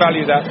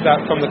value that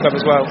from the club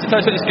as well. So tell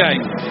us about this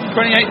game.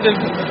 28th of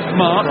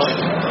March,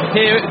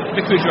 here at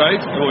Vicarage Road.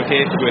 We're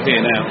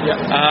here now. Yeah.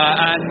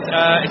 And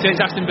it's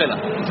against Aston Villa.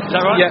 Is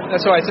that right? Yeah,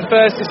 that's right.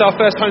 It's our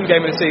first home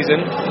game of the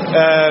season,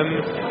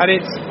 and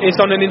it's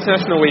on an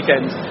international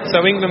weekend.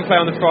 So England play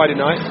on the Friday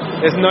night.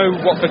 There's no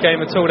Watford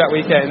game at all that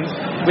weekend.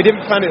 We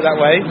didn't plan it that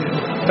way,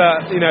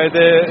 but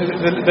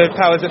the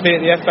powers that be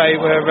at the FA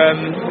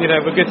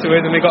were good to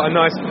us, and we got a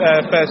nice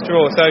first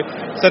draw.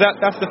 So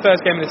that's the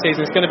first game of the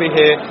season. It's going to be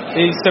here.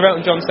 The Sir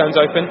Elton John stand's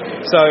open,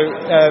 so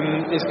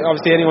it's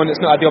obviously anyone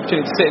that's not had the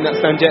opportunity to sit in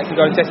that stand yet can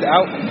go and test it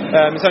out.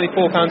 It's only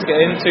 £4 to get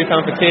in, £2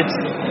 for kids.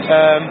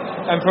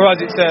 And for us,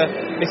 it's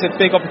a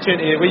big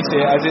opportunity. We see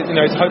it as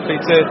it's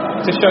hopefully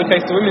to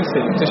showcase the women's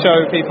team, to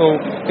show people,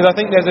 because I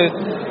think there's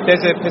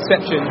a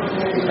perception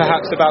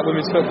perhaps about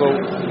women's football,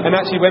 and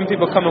actually when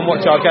people come and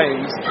watch our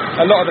games,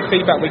 a lot of the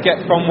feedback we get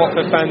from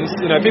Watford fans,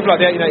 people like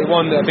the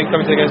 1881 that have been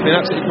coming to the games have been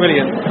absolutely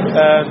brilliant.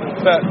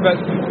 But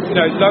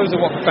loads of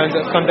Watford fans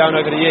that have come down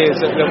over the years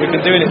that we've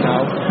been doing it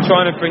now,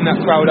 trying to bring that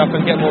crowd up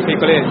and get more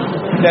people in.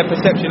 Their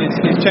perception is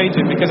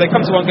changing, because they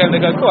come to one game and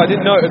they go, I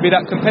didn't know it would be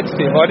that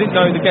competitive, or I didn't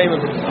know the game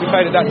would be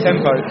played at that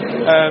tempo,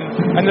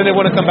 and then they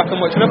want to come back and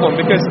watch another one,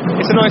 because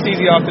it's a nice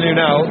easy afternoon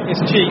out,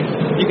 it's cheap,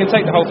 you can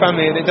take the whole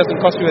family and it doesn't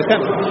cost you a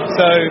tenth,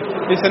 so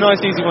it's a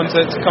nice easy one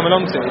to come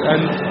along to,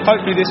 and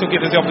hopefully this will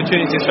give us the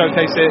opportunity to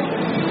showcase it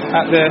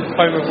at the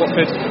home of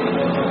Watford.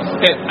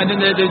 Yeah, and then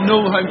the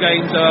normal home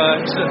games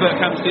are at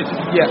Berkhamsted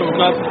Football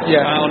Club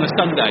on a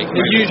Sunday.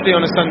 They're usually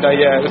on a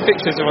Sunday, yeah. The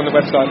fixtures are on the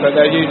website, but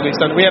they're usually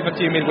Sunday. We have a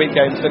few midweek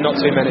games, but not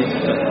too many.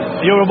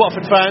 You're a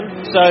Watford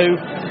fan, so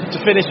to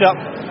finish up,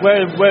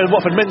 where are the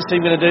Watford men's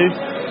team going to do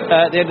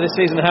at the end of the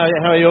season? How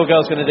are your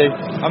girls going to do?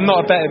 I'm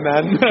not a betting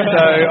man,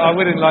 so I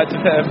wouldn't like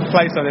to put a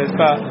place on this,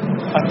 but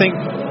I think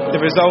the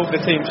resolve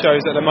the team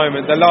shows at the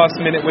moment, the last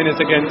minute winners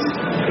against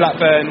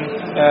Blackburn,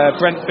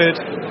 Brentford,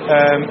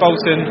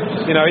 Bolton,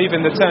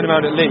 even the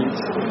turnaround at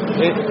Leeds,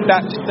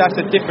 that's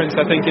a difference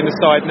I think in the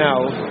side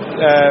now,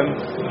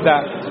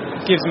 that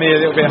gives me a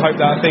little bit of hope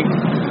that I think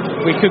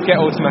we could get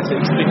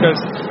automatics, because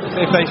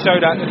if they show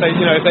that, if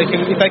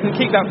they can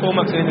keep that form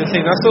up to the end of the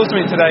season. I saw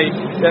something today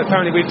that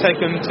apparently we've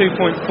taken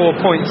 2.4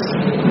 points.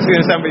 It's going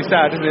to sound really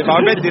sad, isn't it?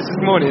 But I read this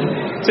morning,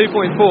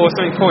 2.4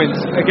 something points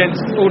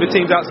against all the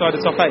teams outside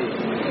the top 8,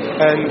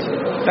 and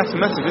that's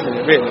massive, isn't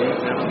it? Really.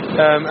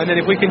 And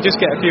then if we can just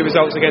get a few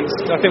results against,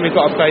 I think we've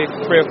got to play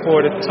 3 or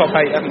 4 of the top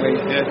 8, haven't we?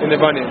 In the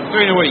running.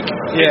 3 in a week.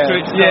 Yeah.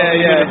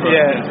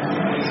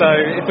 So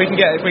if we can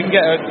get a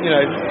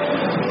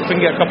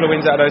couple of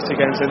wins out of those 2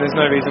 games, then there's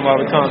no reason why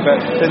we can't. But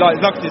like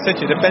I said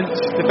to you, the bench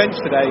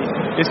today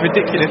is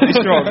ridiculously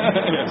strong.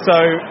 So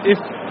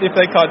if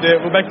they can't do it,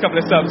 we'll make a couple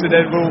of subs and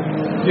then we'll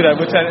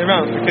turn it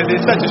around, because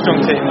it's such a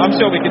strong team. I'm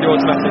sure we can do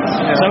automatics.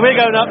 Yeah. So we're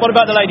going up. What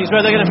about the ladies?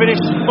 Where are they going to finish?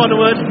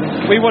 Final word.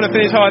 We want to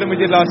finish higher than we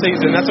did last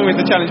season. That's always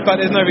the challenge. But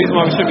there's no reason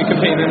why we shouldn't be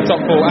competing in the top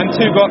 4. And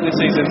 2 got this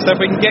season. So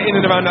if we can get in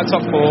and around that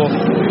top 4,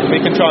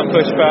 we can try and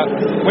push. But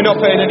we're not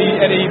putting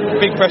any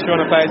big pressure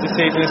on our players this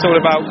season. It's all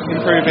about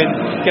improving,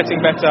 getting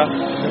better,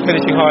 and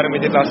finishing higher than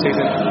we did last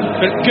season.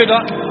 But good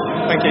luck.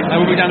 Thank you. And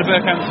we'll be down to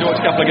Berkhamsted to watch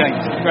a couple of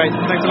games. Great.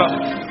 Thanks a lot.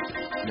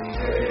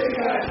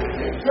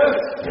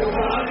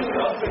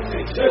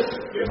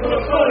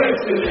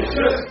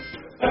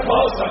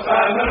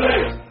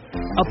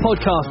 A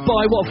podcast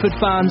by Watford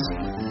fans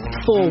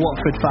for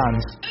Watford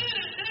fans.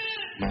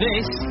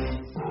 This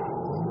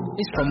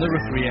is from the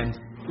Rookery End.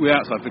 We're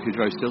outside Vicarage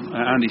Road still.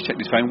 Andy's checked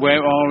his phone.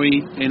 Where are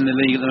we in the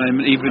league at the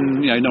moment?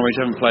 Even Norwich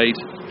haven't played.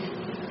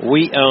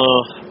 We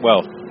are,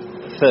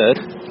 third.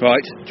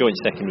 Right. Joint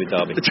second with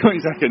Derby.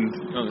 Joint second.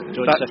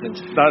 Second.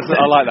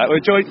 I like that.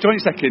 We're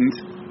joint second.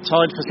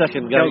 Tied for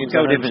second.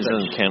 Goal difference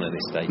doesn't count at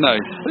this stage. No.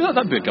 It's not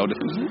that big goal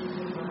difference, is it?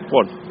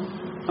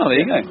 1. Oh, there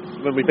you go.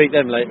 When we beat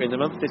them later in the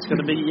month, it's going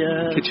to be...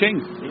 Ka-ching.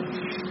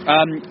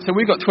 So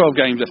we've got 12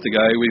 games left to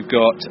go. We've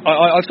got...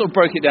 I've sort of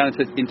broke it down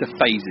into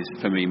phases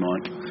for me,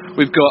 Mike.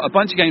 We've got a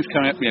bunch of games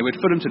coming up. We're at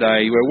Fulham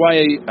today. We're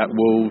away at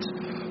Wolves,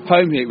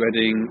 home here at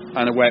Reading,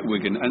 and away at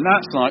Wigan. And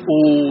that's like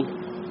all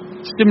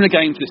similar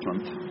games this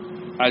month.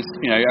 As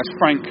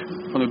Frank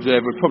from the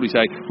Observer would probably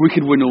say, we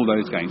could win all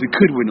those games. We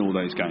could win all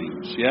those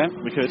games. Yeah,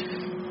 we could.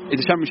 In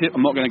the Championship,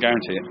 I'm not going to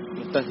guarantee it.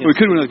 We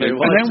could win those games.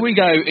 And then we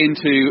go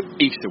into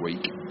Easter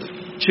week.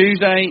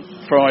 Tuesday,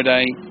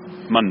 Friday,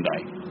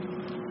 Monday.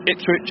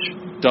 Ipswich,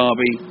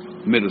 Derby,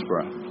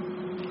 Middlesbrough.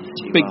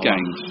 Big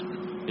games.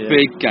 Yeah.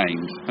 Big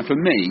games. And for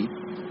me,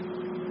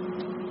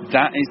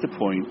 that is the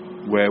point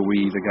where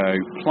we either go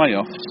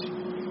playoffs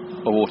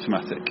or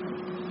automatic.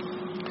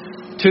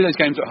 2 of those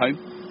games at home.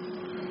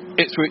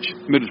 Ipswich,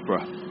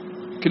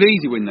 Middlesbrough. Could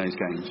easily win those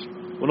games.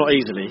 Well, not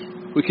easily.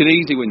 We could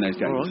easily win those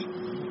games. All right.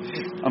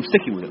 I'm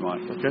sticking with it,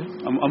 Mike. Okay.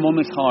 I'm on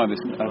this high of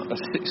this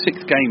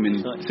sixth game in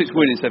 6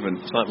 win in 7.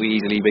 It's like we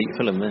easily beat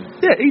Fulham then.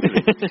 Yeah,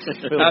 easily.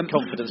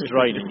 Confidence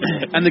draining.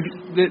 And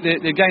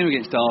the game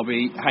against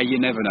Derby, hey, you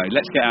never know.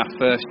 Let's get our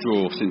first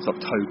draw since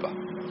October,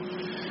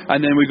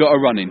 and then we've got a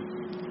run in.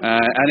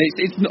 And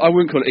it's I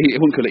wouldn't call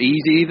it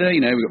easy either.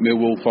 You know, we've got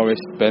Millwall,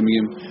 Forest,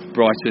 Birmingham,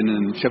 Brighton,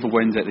 and Sheffield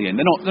Wednesday at the end.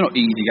 They're not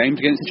easy games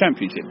against the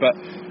Championship, but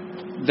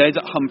there's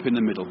that hump in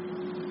the middle.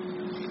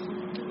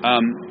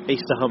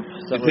 Easter hump.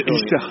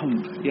 Easter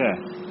hump, yeah.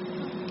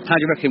 How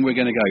do you reckon we're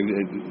going to go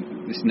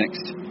this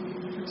next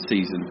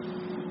season?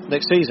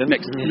 Next season? The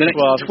next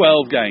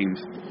 12 games.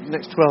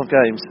 Next 12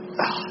 games.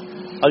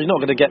 You're not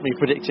going to get me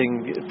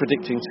predicting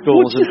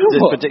scores and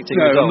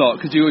predicting results. No, I'm not,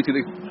 because you always get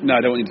no,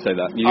 I don't want you to say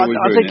that. You always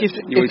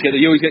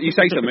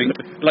say something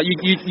like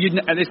you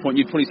at this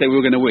point you'd probably say we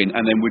were going to win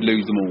and then we'd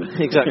lose them all.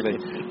 Exactly.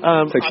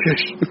 So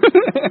shush.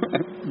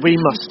 We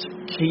must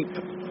keep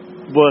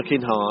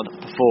working hard,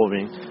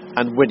 performing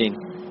and winning.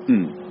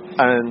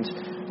 And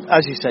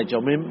as you said,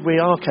 John, we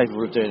are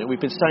capable of doing it. We've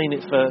been saying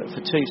it for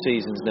 2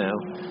 seasons now.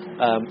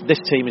 This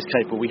team is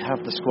capable. We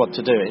have the squad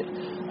to do it.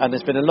 And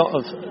there's been a lot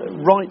of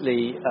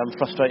rightly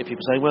frustrated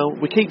people saying, well,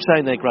 we keep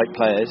saying they're great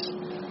players.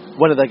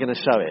 When are they going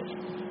to show it?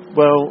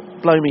 Well,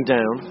 blow me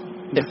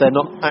down if they're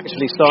not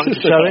actually starting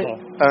to show it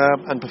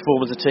and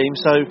perform as a team.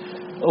 So,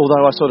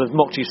 although I sort of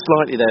mocked you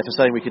slightly there for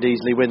saying we could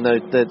easily win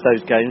those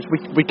games,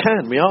 we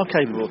can. We are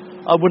capable.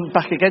 I wouldn't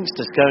back against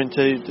us going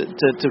to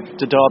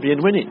Derby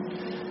and winning.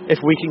 If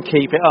we can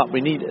keep it up,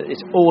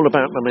 it's all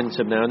about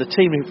momentum now. And the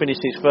team who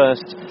finishes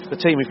first, the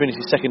team who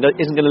finishes second,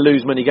 isn't going to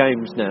lose many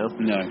games now.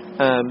 No.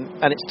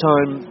 And it's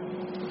time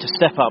to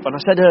step up. And I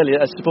said earlier,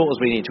 as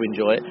supporters, we need to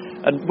enjoy it,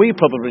 and we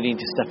probably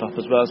need to step up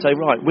as well and say,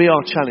 right, we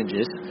are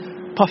challengers.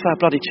 Puff our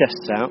bloody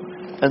chests out,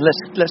 and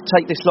let's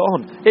take this lot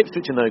on.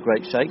 Ipswich are no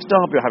great shakes.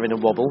 Derby are having a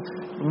wobble.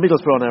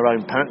 Middlesbrough on their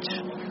own patch.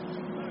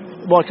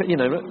 Why can't,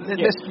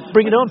 let's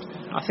bring it on.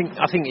 I think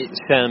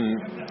it's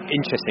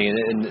interesting,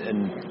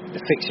 and the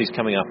fixtures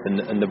coming up,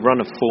 and the run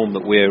of form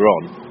that we're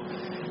on.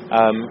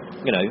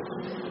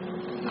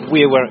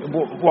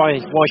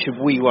 Why should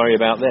we worry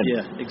about them?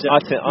 Yeah,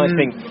 exactly. I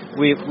think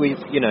we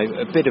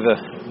a bit of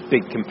a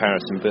big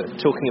comparison, but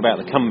talking about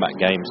the comeback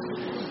games,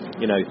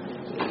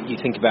 you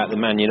think about the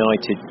Man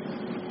United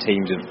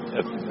teams of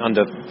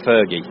under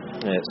Fergie,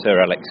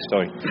 Sir Alex,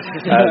 sorry,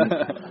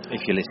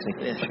 if you're listening.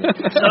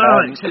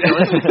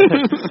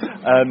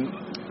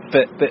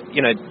 But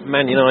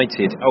Man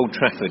United, Old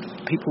Trafford,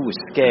 people were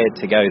scared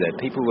to go there.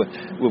 People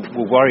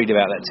were worried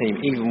about that team,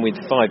 even with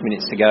 5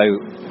 minutes to go.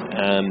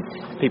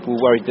 People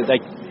were worried that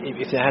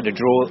if they had a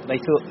draw, they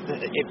thought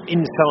that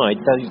inside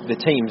the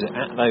teams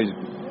at those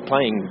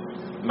playing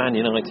Man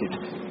United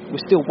were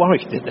still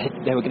worried that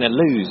they were going to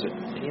lose, at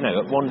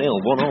 1-0,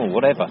 1-0,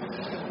 whatever.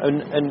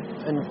 And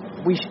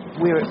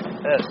we're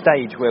at a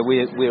stage where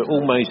we're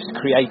almost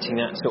creating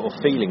that sort of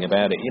feeling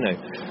about it.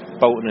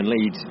 Bolton and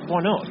Leeds, why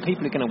not?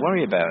 People are going to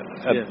worry about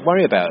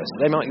us.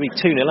 They might be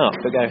 2-0 up,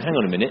 but go, hang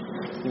on a minute.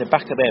 In the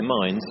back of their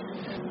minds,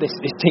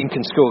 this team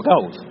can score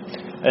goals.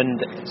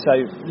 And so,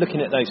 looking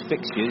at those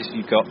fixtures,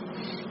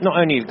 not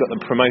only you've got the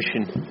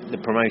promotion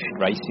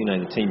race,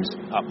 the teams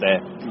up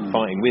there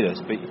fighting with us,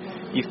 but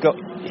you've got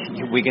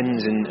your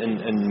Wigans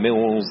and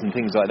Mills and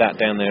things like that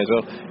down there as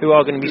well, who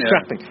are going to be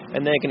scrapping,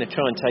 and they're going to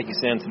try and take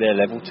us down to their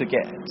level to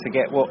get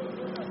what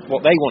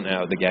they want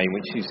out of the game,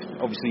 which is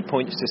obviously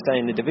points to stay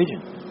in the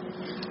division.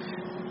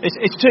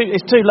 It's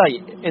too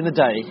late in the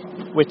day.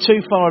 We're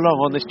too far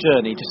along on this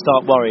journey to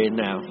start worrying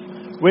now.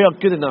 We are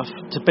good enough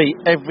to beat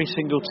every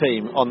single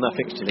team on that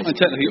fixture list. And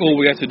technically, all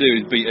we have to do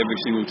is beat every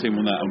single team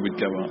on that, and we'd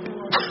go up.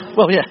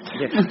 Well, yeah.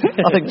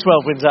 I think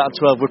 12 wins out of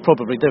 12 would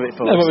probably do it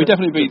for us. No, but we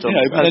definitely beat.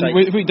 But then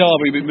if we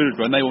Derby, we beat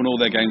Middlesbrough, and they won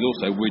all their games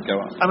also, we'd go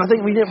up. And I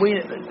think there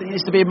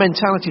needs to be a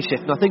mentality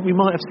shift, and I think we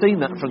might have seen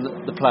that from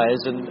the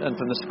players and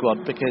from the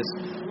squad, because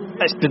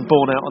it's been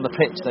borne out on the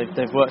pitch.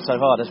 They've worked so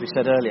hard, as we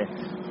said earlier.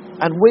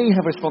 And we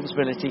have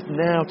responsibility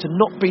now to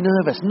not be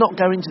nervous, not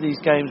go into these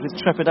games with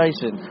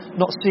trepidation,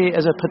 not see it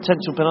as a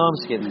potential banana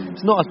skin.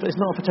 It's not a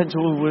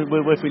potential.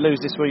 If we lose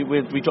this week,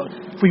 we drop.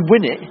 If we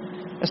win it,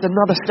 it's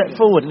another step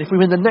forward, and if we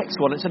win the next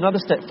one, it's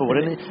another step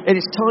forward. And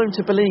it's time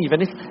to believe.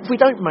 And if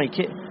we don't make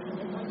it,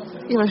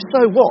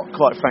 so what?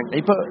 Quite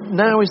frankly, but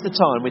now is the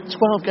time, with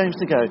 12 games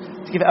to go,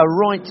 to give it a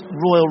right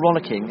royal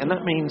rollicking, and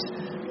that means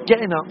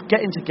getting up,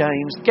 getting to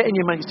games, getting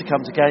your mates to come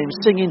to games,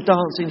 singing,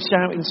 dancing,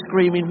 shouting,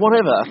 screaming,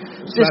 whatever.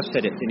 Slav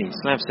said it, didn't he?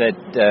 Slav said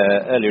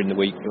earlier in the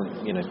week,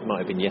 it might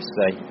have been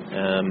yesterday.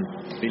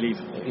 Believe.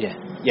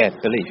 Yeah,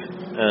 believe.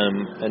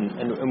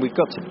 And we've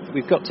got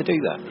to do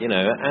that.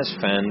 As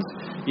fans,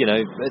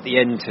 at the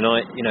end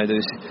tonight,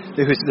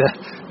 there was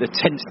the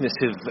tenseness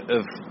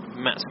of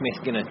Matt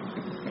Smith going to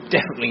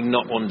definitely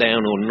knock one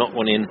down or knock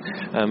one in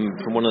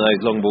from one of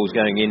those long balls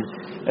going in,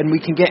 and we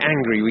can get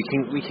angry,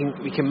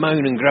 we can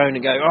moan and groan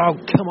and go, oh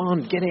come on,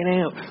 get it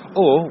out,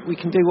 or we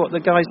can do what the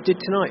guys did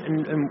tonight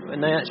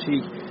and they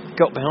actually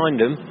got behind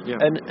them,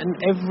 and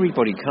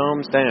everybody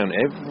calms down.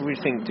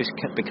 Everything just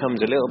becomes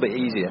a little bit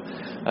easier.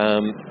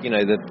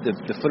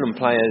 The Fulham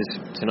players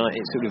tonight,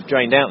 it sort of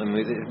drained out them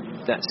with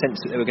that sense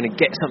that they were going to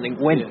get something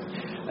when.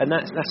 And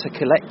that's a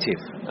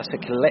collective. That's a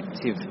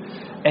collective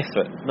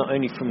effort, not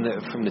only from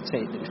the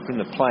team, from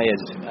the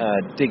players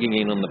digging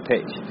in on the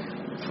pitch,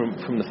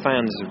 from the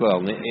fans as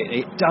well. And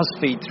it does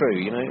feed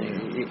through.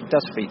 It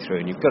does feed through,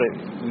 and we've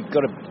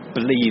got to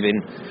believe in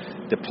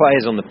the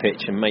players on the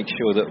pitch and make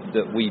sure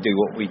that we do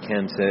what we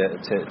can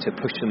to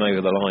push them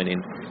over the line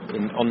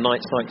on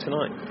nights like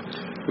tonight.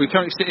 We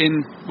currently sit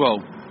in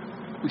joint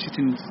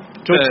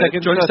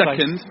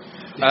second.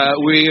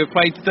 We have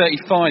played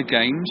 35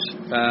 games.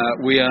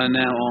 We are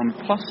now on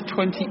plus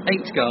 28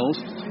 goals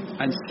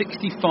and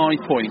 65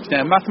 points.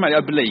 Now, mathematically,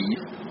 I believe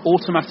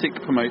automatic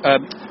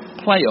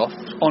playoff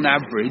on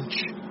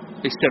average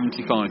is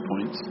 75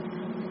 points.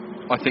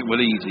 I think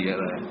we'll easily get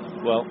there.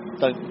 Well,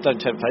 don't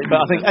tempt fate.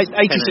 But I think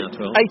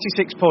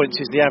 86 points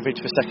is the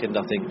average for second,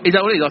 I think. Is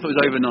that what it is? I thought it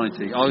was over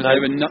 90.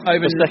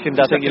 Over second,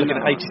 I think you're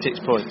looking at 86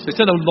 points. So it's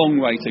still a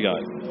long way to go.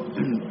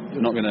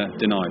 We're not going to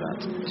deny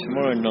that.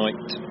 Tomorrow night,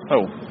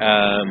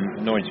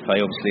 Norwich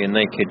play, obviously, and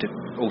they could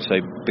also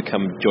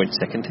become joint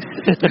second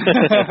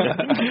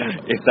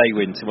if they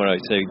win tomorrow.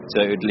 So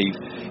it'll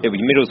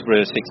be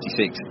Middlesbrough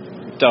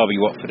 66,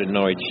 Derby, Watford and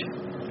Norwich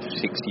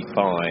 65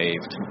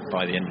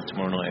 by the end of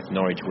tomorrow night if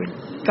Norwich win.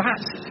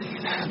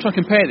 I'm trying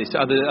to compare this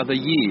to other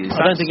years.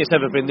 I don't think it's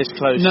ever been this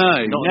close.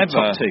 No, not never. The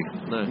top two.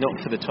 No.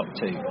 Not for the top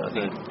two. I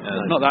think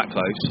not that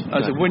close.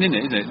 It's a win, isn't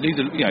it? These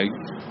are,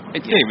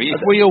 in theory, if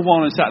we all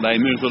won on Saturday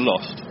and Middlesbrough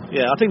lost,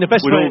 I think the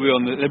best we'd all be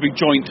on they'd be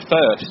joint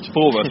first.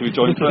 Four of us would be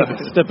joint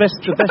first. the best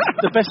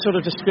sort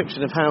of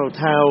description of how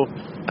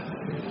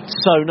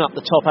sewn up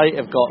the top 8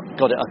 have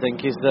got it, I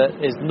think, is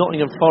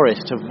Nottingham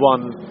Forest have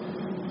won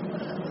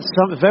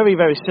some very,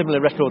 very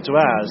similar record to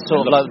ours.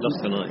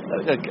 Lost tonight.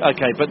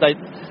 Okay, but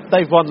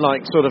they've won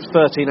like sort of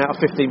 13 out of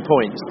 15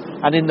 points,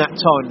 and in that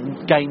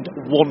time gained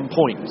 1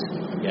 point.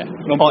 Yeah,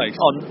 1 point.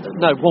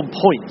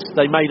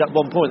 They made up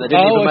 1 point. They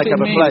didn't even make up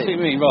a play.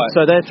 Right.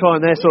 So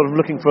they're sort of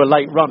looking for a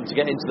late run to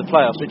get into the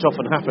playoffs, which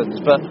often happens.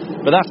 But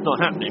that's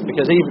not happening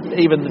because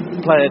even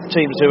the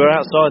teams who are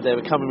outside there,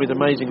 are coming with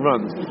amazing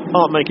runs,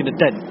 aren't making a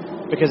dent.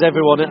 Because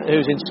everyone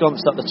who's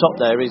ensconced at the top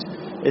there is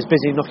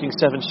busy knocking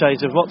 7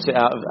 shades of what's it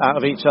out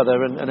of each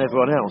other and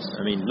everyone else.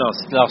 I mean,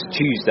 last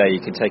Tuesday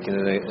you could take it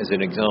as an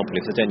example.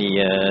 If there's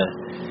any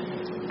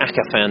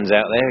ACCA fans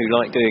out there who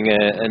like doing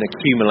an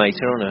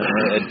accumulator on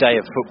a day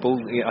of football,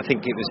 I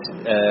think it was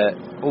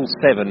all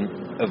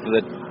 7 of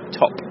the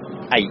top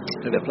 8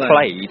 that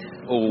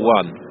played all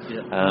won.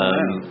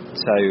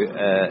 So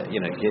I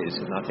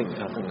think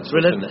that's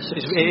relentless.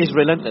 It is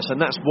relentless, and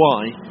that's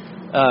why.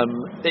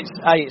 It's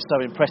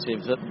so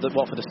impressive that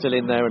Watford are still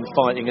in there and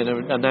fighting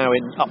and are now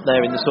up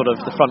there in the sort of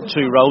the front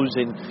 2 rows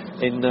in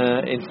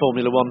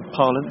Formula 1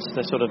 parlance.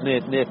 They're sort of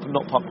near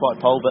not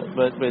quite pole, but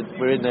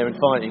we're in there and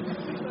fighting.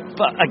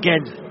 But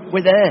again,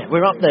 we're there.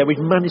 We're up there. We've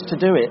managed to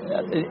do it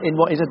in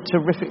what is a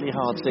terrifically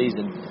hard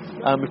season.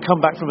 We've come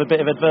back from a bit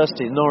of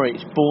adversity.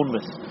 Norwich,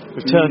 Bournemouth.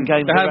 We've turned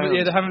games around.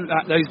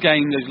 Those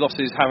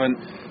losses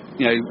haven't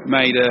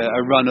made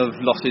a run of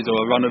losses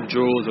or a run of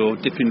draws or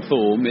dip in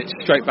form. It's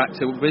straight back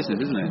to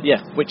business, isn't it?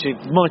 Yeah, which is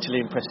mightily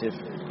impressive,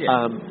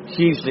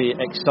 hugely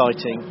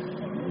exciting,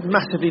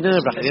 massively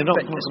nerve-wracking.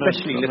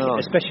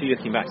 Especially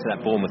looking back to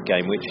that Bournemouth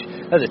game, which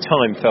at the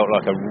time felt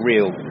like a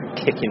real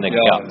kick in the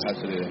gut.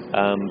 Absolutely.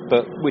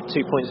 But with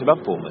 2 points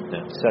above Bournemouth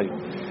now, so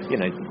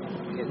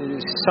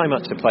there's so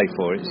much to play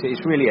for.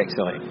 It's really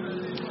exciting.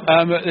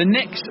 The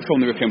next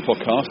From the Rookery End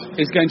podcast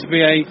is going to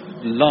be a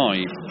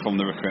live From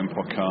the Rookery End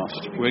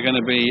podcast. We're going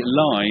to be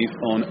live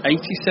on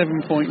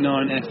 87.9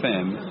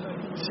 FM,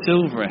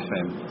 Silver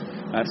FM.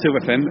 Silver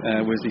FM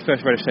was the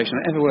first radio station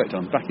I ever worked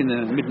on back in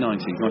the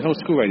mid-90s. My whole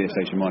school radio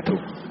station, Michael.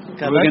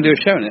 We're going to do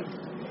a show on it.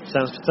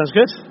 Sounds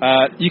good.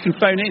 You can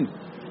phone in.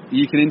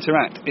 You can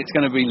interact. It's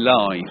going to be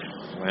live.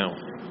 Wow.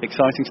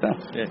 Exciting stuff.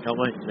 Yeah, can't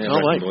wait.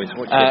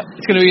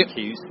 It's going to be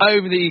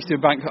over the Easter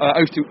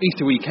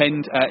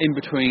weekend, in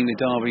between the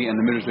Derby and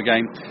the Middlesbrough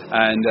game,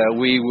 and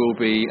we will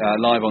be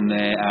live on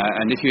there.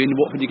 And if you're in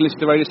Watford, you can listen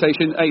to the radio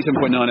station,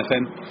 87.9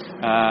 FM,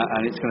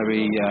 and it's going to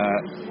be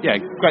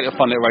great little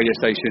fun little radio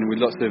station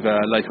with lots of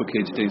local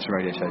kids doing some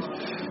radio shows.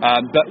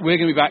 But we're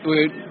going to be back.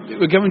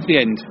 We're going to the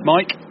end,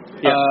 Mike.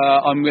 Yeah.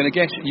 I'm going to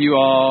guess you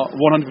are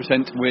 100%.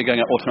 We're going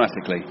up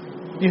automatically.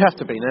 You have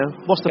to be now.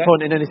 What's the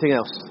point in anything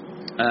else?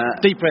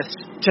 Deep breaths,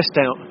 chest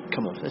out.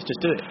 Come on, let's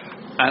just do it.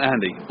 And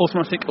Andy,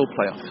 automatic or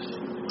playoffs?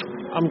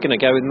 I'm going to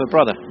go with my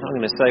brother. I'm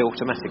going to say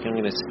automatic. I'm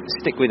going to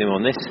stick with him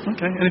on this.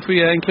 Okay, and if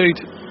we include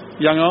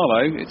young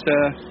Arlo, it's a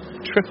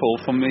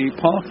triple from the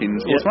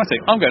Parkins.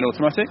 Automatic. I'm going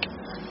automatic.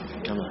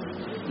 Come on.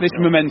 This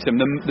momentum,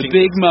 the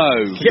big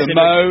Mo. The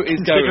Mo is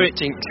going.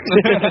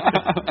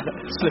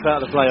 Slip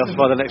out of the playoffs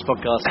by the next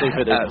podcast.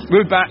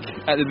 We're back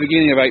at the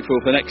beginning of April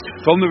for the next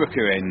From the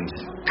Rookery End.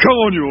 Come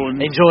on, you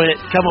on. Enjoy it.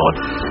 Come on.